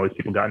happened and all these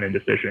people gotten into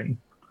fishing.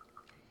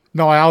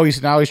 No, I always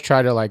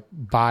try to, like,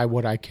 buy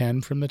what I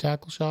can from the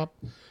tackle shop.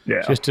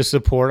 Yeah. Just to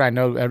support. I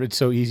know it's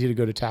so easy to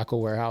go to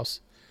Tackle Warehouse.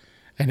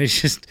 And it's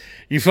just,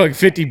 you feel like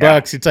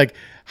 $50. It's like,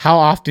 how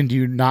often do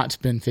you not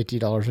spend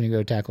 $50 when you go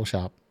to tackle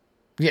shop?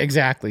 Yeah,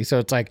 exactly. So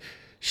it's like,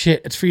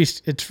 shit, it's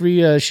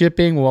free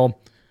shipping. Well,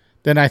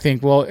 then I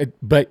think,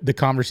 but the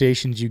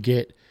conversations you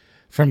get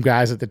from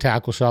guys at the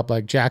tackle shop,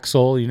 like Jack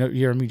Soul, you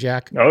hear me,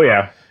 Jack? Oh,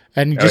 yeah.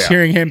 And just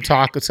hearing him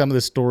talk with some of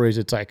the stories,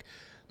 it's like,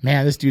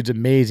 man, this dude's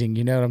amazing.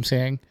 You know what I'm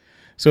saying?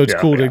 So it's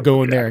cool to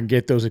go in there and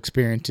get those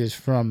experiences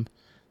from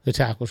the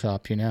tackle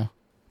shop,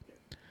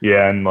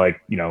 Yeah, and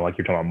like you're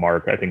talking about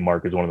Mark, I think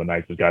Mark is one of the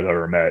nicest guys I've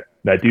ever met.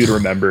 That dude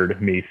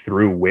remembered me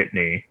through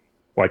Whitney,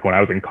 like when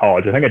I was in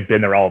college. I think I'd been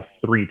there all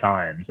 3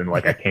 times, and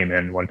like I came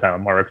in one time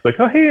and Mark's like,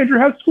 "Oh, hey Andrew,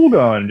 how's school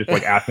going?" Just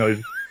like asking all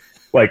these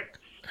like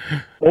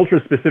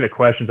ultra specific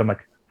questions. I'm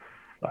like,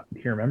 fuck,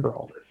 do you remember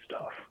all this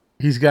stuff?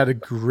 He's got a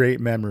great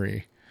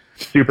memory.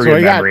 Super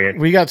good memory.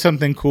 We got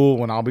something cool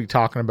when I'll be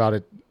talking about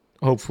it,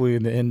 hopefully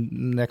in the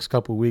next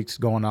couple of weeks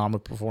going on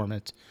with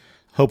performance.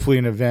 Hopefully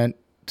an event,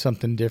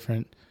 something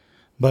different.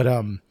 But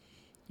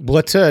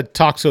let's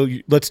talk. So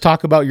let's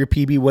talk about your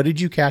PB. What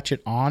did you catch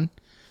it on?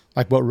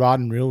 Like what rod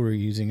and reel were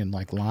you using and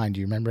like line? Do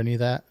you remember any of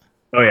that?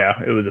 Oh yeah,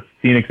 it was a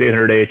Phoenix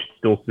 800H,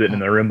 still sitting in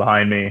the room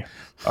behind me,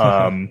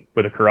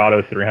 with a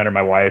Corrado 300.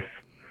 My wife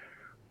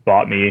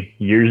bought me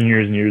years and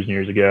years and years and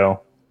years ago,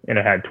 and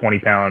it had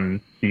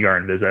 20-pound Seaguar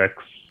and Vizex.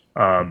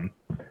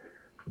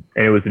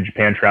 And it was the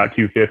Japan Trout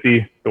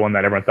 250, the one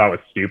that everyone thought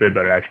was stupid,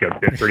 but it actually got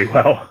bit pretty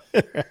well.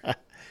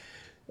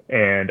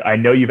 And I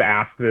know you've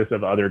asked this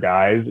of other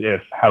guys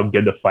if how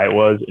good the fight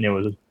was, and it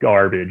was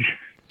garbage.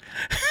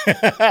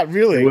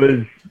 Really?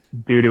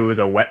 It was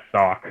a wet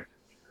sock.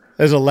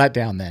 There's a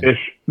letdown then.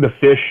 The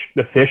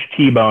fish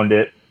T-boned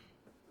it,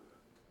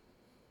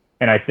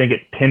 and I think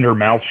it pinned her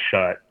mouth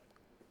shut,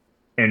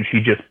 and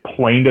she just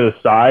planed to the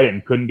side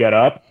and couldn't get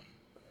up.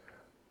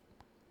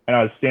 And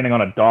I was standing on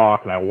a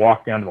dock, and I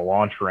walked down to the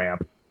launch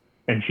ramp,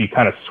 and she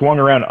kind of swung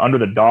around under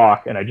the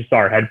dock, and I just saw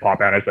her head pop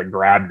out, and I just like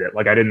grabbed it.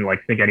 Like I didn't like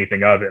think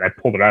anything of it. I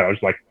pulled it out. I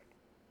was like,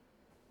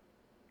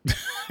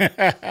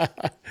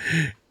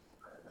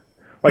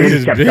 like it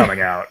just kept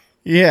coming out.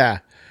 Yeah.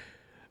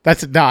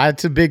 That's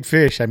a big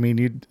fish. I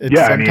mean,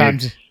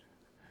 sometimes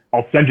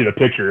I'll send you the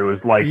picture. It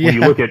was like, when you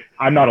look at,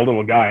 I'm not a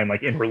little guy, and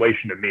like in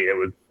relation to me, it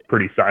was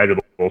pretty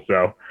sizable.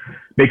 So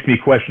makes me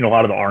question a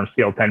lot of the arm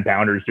scale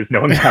 10-pounders, just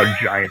knowing how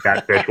giant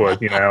that fish was,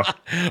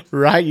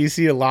 Right. You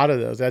see a lot of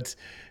those.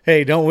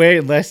 Hey, don't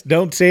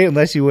say it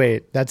unless you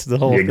wait. That's the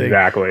whole thing.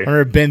 Exactly. I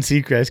remember Ben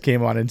Seacrest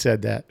came on and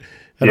said that.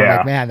 And I'm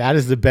like, man, that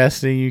is the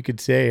best thing you could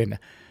say.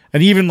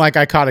 And even like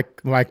I caught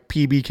my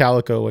PB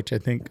calico, which I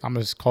think I'm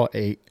going to call it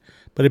 8,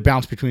 but it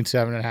bounced between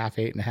 7.5,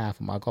 8.5.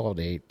 I'm like, call it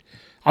 8.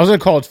 I was going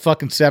to call it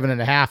fucking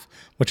 7.5,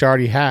 which I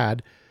already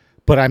had.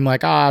 But I'm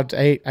like, it's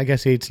 8. I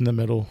guess 8's in the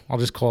middle. I'll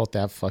just call it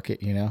that. Fuck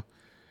it,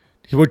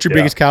 What's your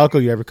biggest calico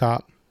you ever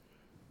caught?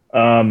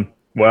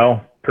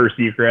 Well, per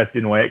Seacrest,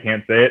 didn't weigh it,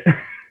 can't say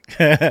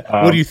it.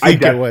 What do you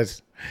think it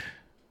was?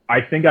 I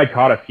think I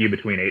caught a few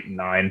between 8 and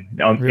 9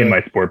 in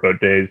my sport boat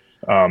days.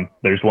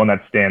 There's one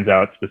that stands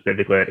out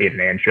specifically at 8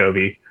 an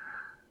anchovy.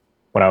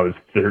 When I was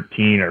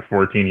 13 or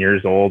 14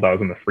 years old, I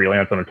was in the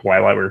freelance on a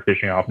twilight. We were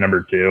fishing off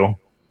number 2.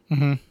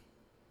 Mm-hmm.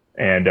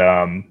 And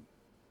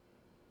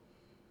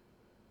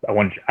I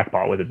won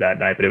jackpot with it that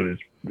night, but it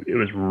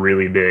was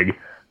really big.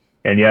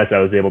 And yes, I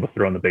was able to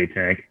throw in the bait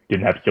tank.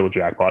 Didn't have to kill a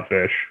jackpot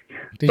fish.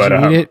 Did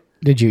you eat it?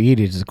 Did you eat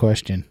it is the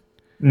question.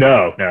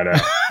 No.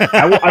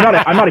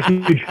 I'm not a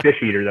huge fish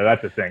eater, though.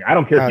 That's the thing. I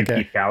don't care if you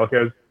keep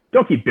calicos.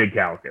 Don't keep big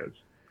calicos.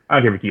 I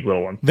don't care if you keep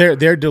little ones.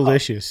 They're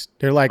delicious.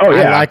 They're like,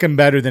 I like them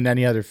better than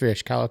any other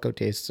fish. Calico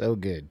tastes so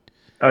good.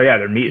 Oh, yeah.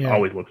 Their meat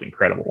always looks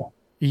incredible.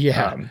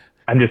 Yeah.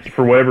 I'm just,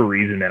 for whatever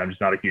reason, man, I'm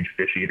just not a huge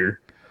fish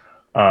eater.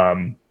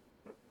 So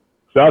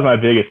that was my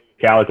biggest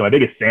calico. My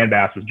biggest sand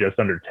bass was just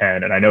under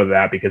 10, and I know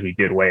that because we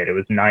did weigh it. It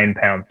was 9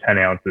 pounds, 10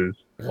 ounces.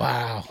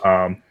 Wow.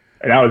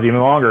 And that was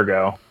even longer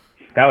ago.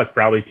 That was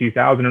probably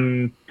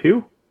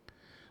 2002.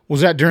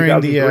 Was that during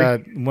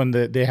the when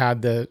they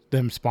had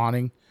them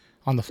spawning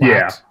on the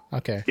flats? Yeah.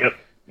 Okay. Yep.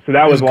 So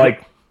that was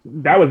like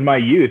that was my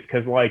youth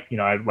because like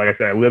I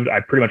said, I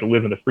pretty much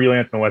lived in the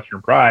freelance in the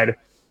Western Pride.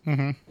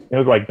 Mm-hmm. It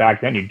was like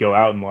back then you'd go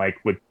out and like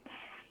with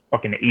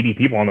fucking 80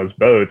 people on those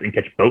boats and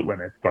catch boat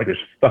limits. Like there's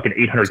fucking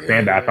 800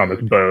 sand bass on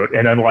this boat,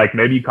 and then like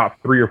maybe you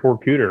caught 3 or 4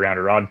 cooter around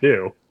a rod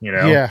too.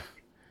 Yeah.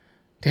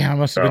 Damn, it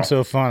must have been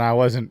so fun. I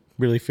wasn't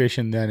really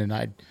fishing then,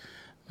 and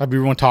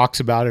everyone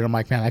talks about it. I'm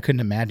like, man, I couldn't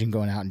imagine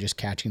going out and just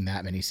catching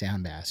that many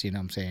sand bass. You know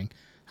what I'm saying?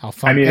 How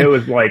fun. I mean, it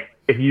was like,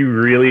 if you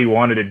really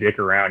wanted to dick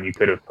around, you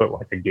could have put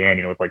like a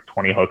gang, with like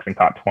 20 hooks and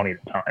caught 20 at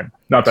a time.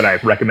 Not that I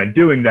recommend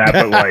doing that,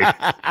 but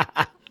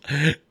like.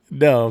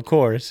 No, of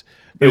course.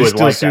 It was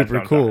still like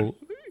super cool.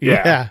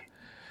 Yeah.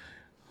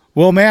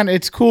 Well, man,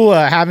 it's cool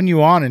having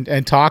you on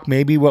and talk.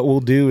 Maybe what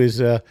we'll do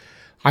is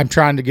I'm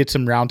trying to get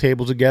some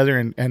roundtables together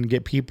and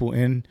get people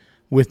in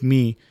with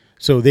me.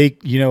 So they,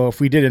 if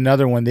we did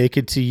another one, they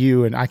could see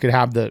you and I could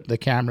have the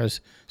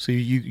cameras. So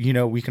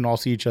we can all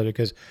see each other,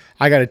 because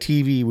I got a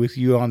TV with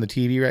you on the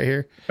TV right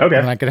here. Okay.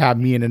 And I could have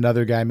me and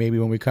another guy maybe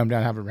when we come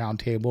down, have a round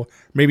table.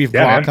 Maybe if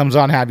Vlog comes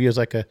on, have you as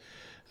a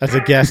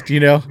guest,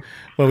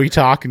 when we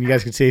talk, and you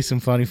guys can say some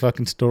funny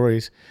fucking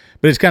stories.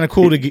 But it's kind of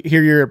cool to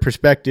hear your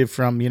perspective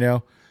from,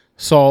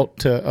 salt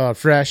to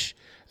fresh,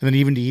 and then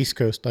even the East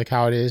Coast, like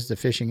how it is, the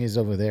fishing is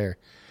over there.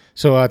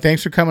 So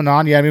thanks for coming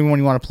on. You have anyone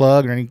you want to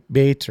plug or any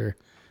baits or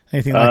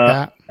anything like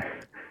that?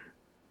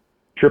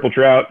 Triple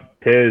Trout,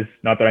 Piz.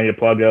 Not that I need to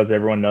plug those.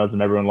 Everyone knows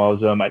them. Everyone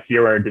loves them. I see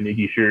you wearing a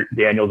Demiki shirt.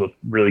 Daniel's a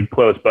really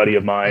close buddy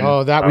of mine.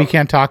 Oh, we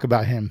can't talk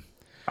about him.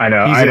 I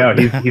know.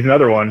 He's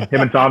another one.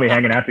 Him and Tommy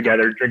hanging out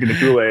together, drinking the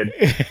Kool-Aid.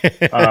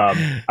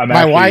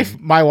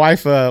 My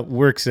wife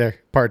works there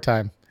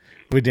part-time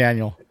with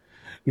Daniel.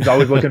 He's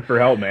always looking for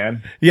help,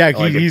 man. Yeah,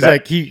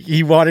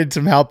 he wanted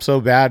some help so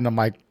bad, and I'm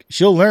like,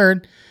 she'll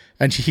learn.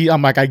 And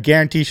I'm like, I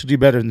guarantee she'll do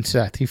better than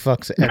Seth. He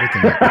fucks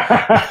everything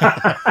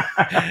up.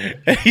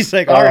 And he's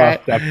like, all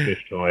right. That's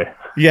fish toy.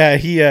 Yeah,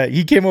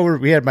 he came over.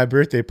 We had my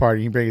birthday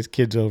party. He bring his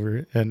kids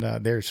over, and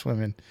they were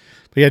swimming.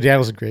 But yeah,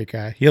 Daniel's a great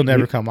guy. He'll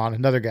never come on.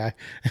 Another guy.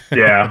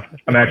 Yeah,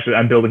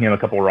 I'm building him a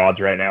couple rods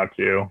right now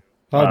too.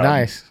 Oh,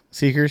 nice.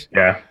 Seekers?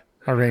 Yeah.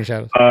 Or Rain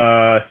Shadows?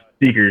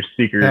 Seekers.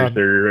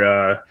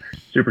 They're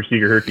Super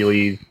Seeker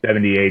Hercules,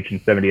 70H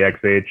and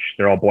 70XH.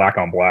 They're all black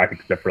on black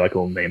except for like a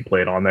little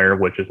nameplate on there,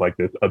 which is like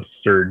this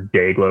absurd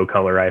day glow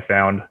color I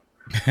found.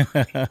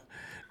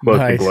 Close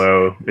to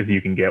glow as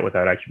you can get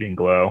without actually being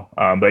glow.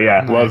 But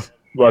yeah,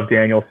 love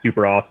Daniel.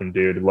 Super awesome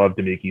dude. Love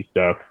Demiki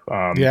stuff.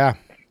 Yeah.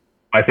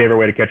 My favorite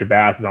way to catch a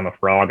bass is on the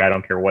frog. I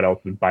don't care what else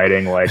is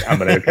biting. Like, I'm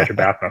going to catch a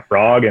bass on a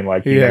frog, and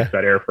like he makes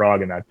that air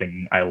frog, and that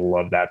thing, I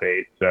love that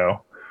bait.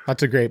 So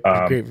that's a great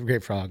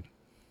frog.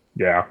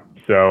 Yeah.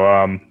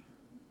 So,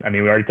 we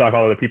already talked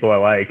all the people I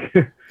like.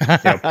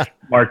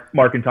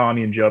 Mark and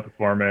Tommy and Joe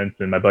Performance,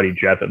 and my buddy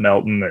Jeff at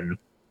Melton, and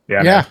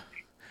yeah. Man.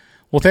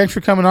 Well, thanks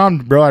for coming on,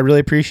 bro. I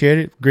really appreciate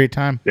it. Great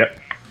time. Yep.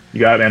 You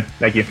got it, man.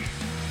 Thank you.